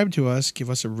subscribe to us, give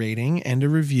us a rating and a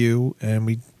review, and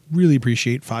we really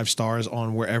appreciate 5 stars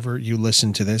on wherever you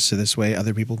listen to this. So this way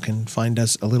other people can find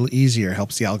us a little easier.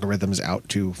 Helps the algorithms out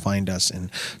to find us and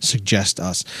suggest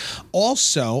us.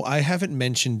 Also, I haven't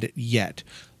mentioned it yet.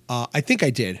 I think I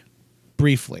did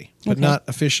briefly, but not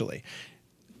officially.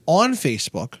 On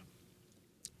Facebook,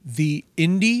 the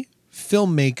Indie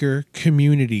Filmmaker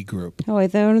Community Group. Oh, I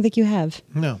don't think you have.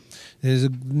 No. There's a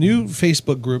new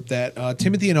Facebook group that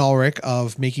Timothy and Ulrich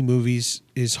of Making Movies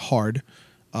is Hard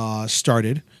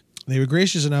started. They were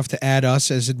gracious enough to add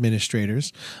us as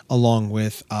administrators, along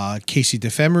with Casey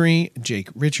DeFemery, Jake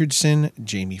Richardson,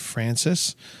 Jamie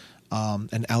Francis,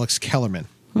 and Alex Kellerman.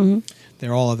 Mm-hmm.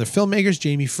 They're all other filmmakers.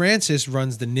 Jamie Francis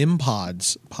runs the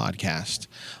Nimpods podcast.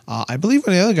 I believe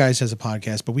one of the other guys has a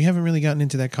podcast, but we haven't really gotten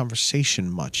into that conversation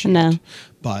much yet. No.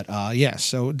 But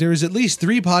so there's at least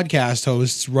 3 podcast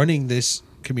hosts running this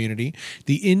community,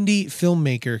 the indie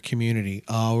filmmaker community.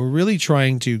 We're really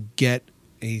trying to get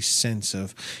a sense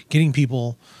of getting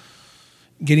indie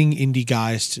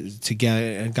guys to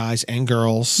get guys and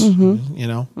girls, to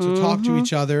talk to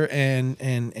each other and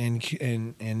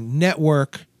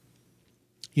network,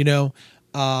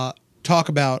 talk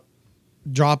about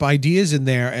drop ideas in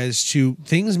there as to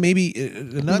things maybe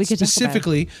not We could talk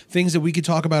specifically things that we could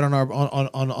talk about on our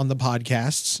on the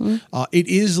podcasts. Mm-hmm. It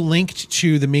is linked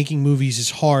to the Making Movies is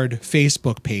Hard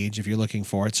Facebook page if you're looking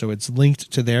for it, so it's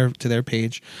linked to their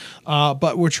page.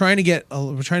 But we're trying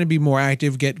to be more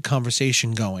active, get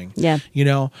conversation going. Yeah. You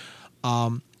know,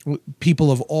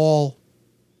 people of all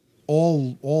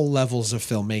levels of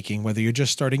filmmaking, whether you're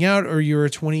just starting out or you're a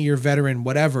 20-year veteran,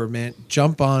 whatever, man,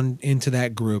 jump on into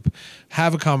that group,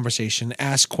 have a conversation,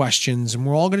 ask questions, and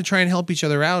we're all going to try and help each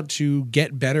other out to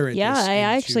get better at Yeah, this. I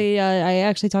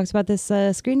actually talked about this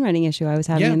screenwriting issue I was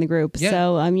having Yeah, in the group. yeah.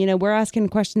 So, you know, we're asking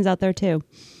questions out there too.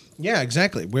 Yeah,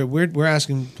 exactly. We're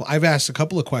asking. I've asked a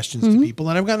couple of questions Mm-hmm. to people,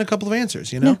 and I've gotten a couple of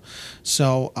answers. You know,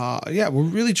 so yeah, we're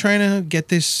really trying to get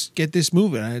this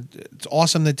moving. It's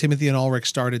awesome that Timothy and Ulrich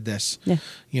started this. Yeah.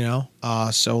 You know,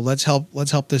 so let's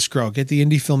help this grow. Get the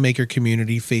indie filmmaker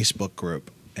community Facebook group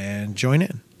and join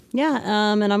in. Yeah,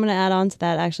 and I'm going to add on to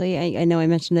that. Actually, I know I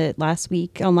mentioned it last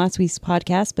week's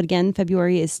podcast, but again,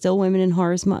 February is still Women in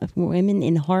Horror Month. You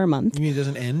mean it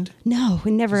doesn't end? No,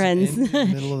 it never ends. End in the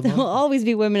middle of the There will month? always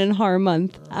be Women in Horror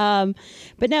Month.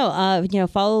 But no, you know,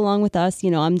 follow along with us.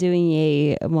 You know, I'm doing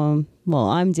a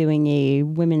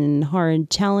Women in Horror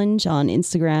challenge on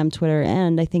Instagram, Twitter,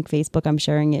 and I think Facebook. I'm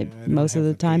sharing it I don't most of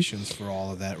have the time. Patience for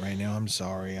all of that right now. I'm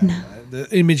sorry. The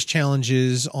image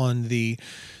challenges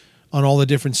on all the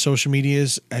different social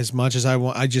medias, as much as I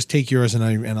want, I just take yours and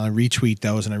I retweet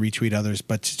those and I retweet others,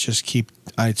 but to just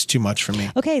it's too much for me.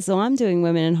 Okay, so I'm doing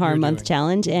Women in Horror You're Month doing.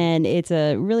 challenge, and it's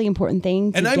a really important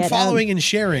thing to And I'm get following out. and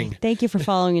sharing. Thank you for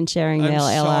following and sharing, I'm Male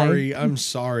Ally. sorry. I'm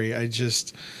sorry. I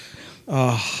just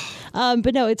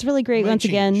But no, it's really great. Might Once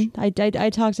change. again, I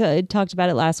talked about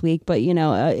it last week, but you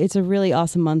know, it's a really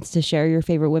awesome month to share your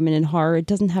favorite women in horror. It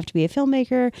doesn't have to be a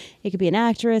filmmaker; it could be an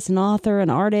actress, an author, an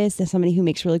artist, and somebody who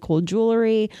makes really cool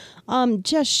jewelry.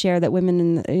 Just share that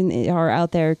women are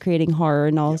out there creating horror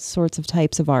and all sorts of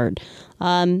types of art.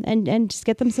 And just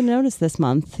get them some notice this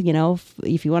month. You know,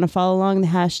 if you want to follow along, the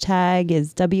hashtag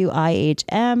is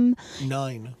WIHM9.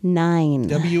 9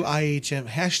 WIHM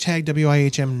hashtag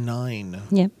WIHM9.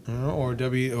 Yep. Or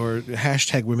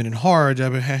hashtag Women in Horror.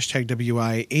 Hashtag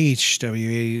WIH.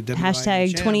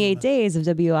 Hashtag 28 days of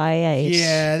WIH.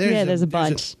 Yeah, there's a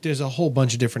bunch. There's a whole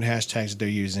bunch of different hashtags that they're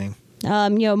using. You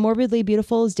know, Morbidly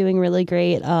Beautiful is doing really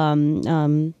great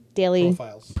daily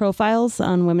profiles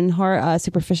on women in horror.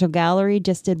 Superficial Gallery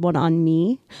just did one on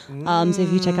me. So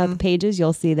if you check out the pages,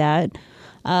 you'll see that.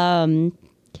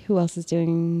 Who else is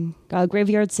doing?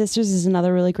 Graveyard Sisters is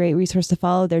another really great resource to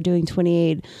follow. They're doing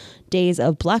 28 days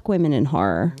of Black women in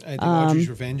horror. I think Audrey's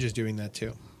Revenge is doing that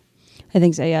too. I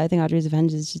think so. Yeah, I think Audrey's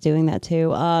Revenge is just doing that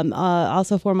too.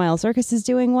 Also, 4 Mile Circus is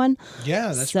doing one.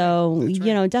 Yeah, that's so. right. That's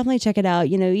You know, definitely check it out.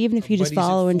 You know, even if you just Buddies at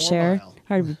follow and 4 share. Mile.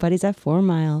 Our buddies at 4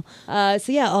 Mile.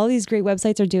 So yeah, all these great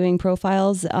websites are doing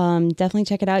profiles. Definitely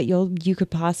check it out. You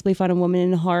could possibly find a woman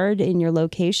in horror in your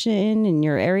location, in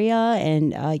your area,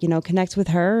 and you know, connect with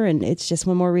her. And it's just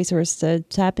one more resource to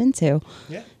tap into.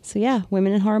 Yeah. So yeah,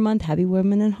 Women in Horror Month. Happy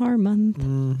Women in Horror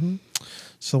Month.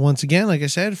 So once again, like I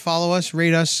said, follow us,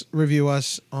 rate us, review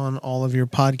us on all of your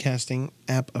podcasting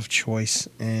app of choice.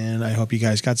 And I hope you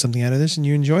guys got something out of this and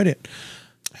you enjoyed it.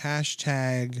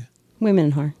 Hashtag. Women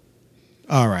in Horror.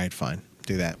 All right, fine.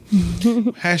 Do that.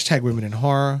 Hashtag Women in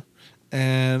Horror.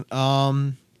 And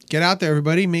get out there,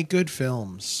 everybody. Make good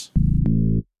films.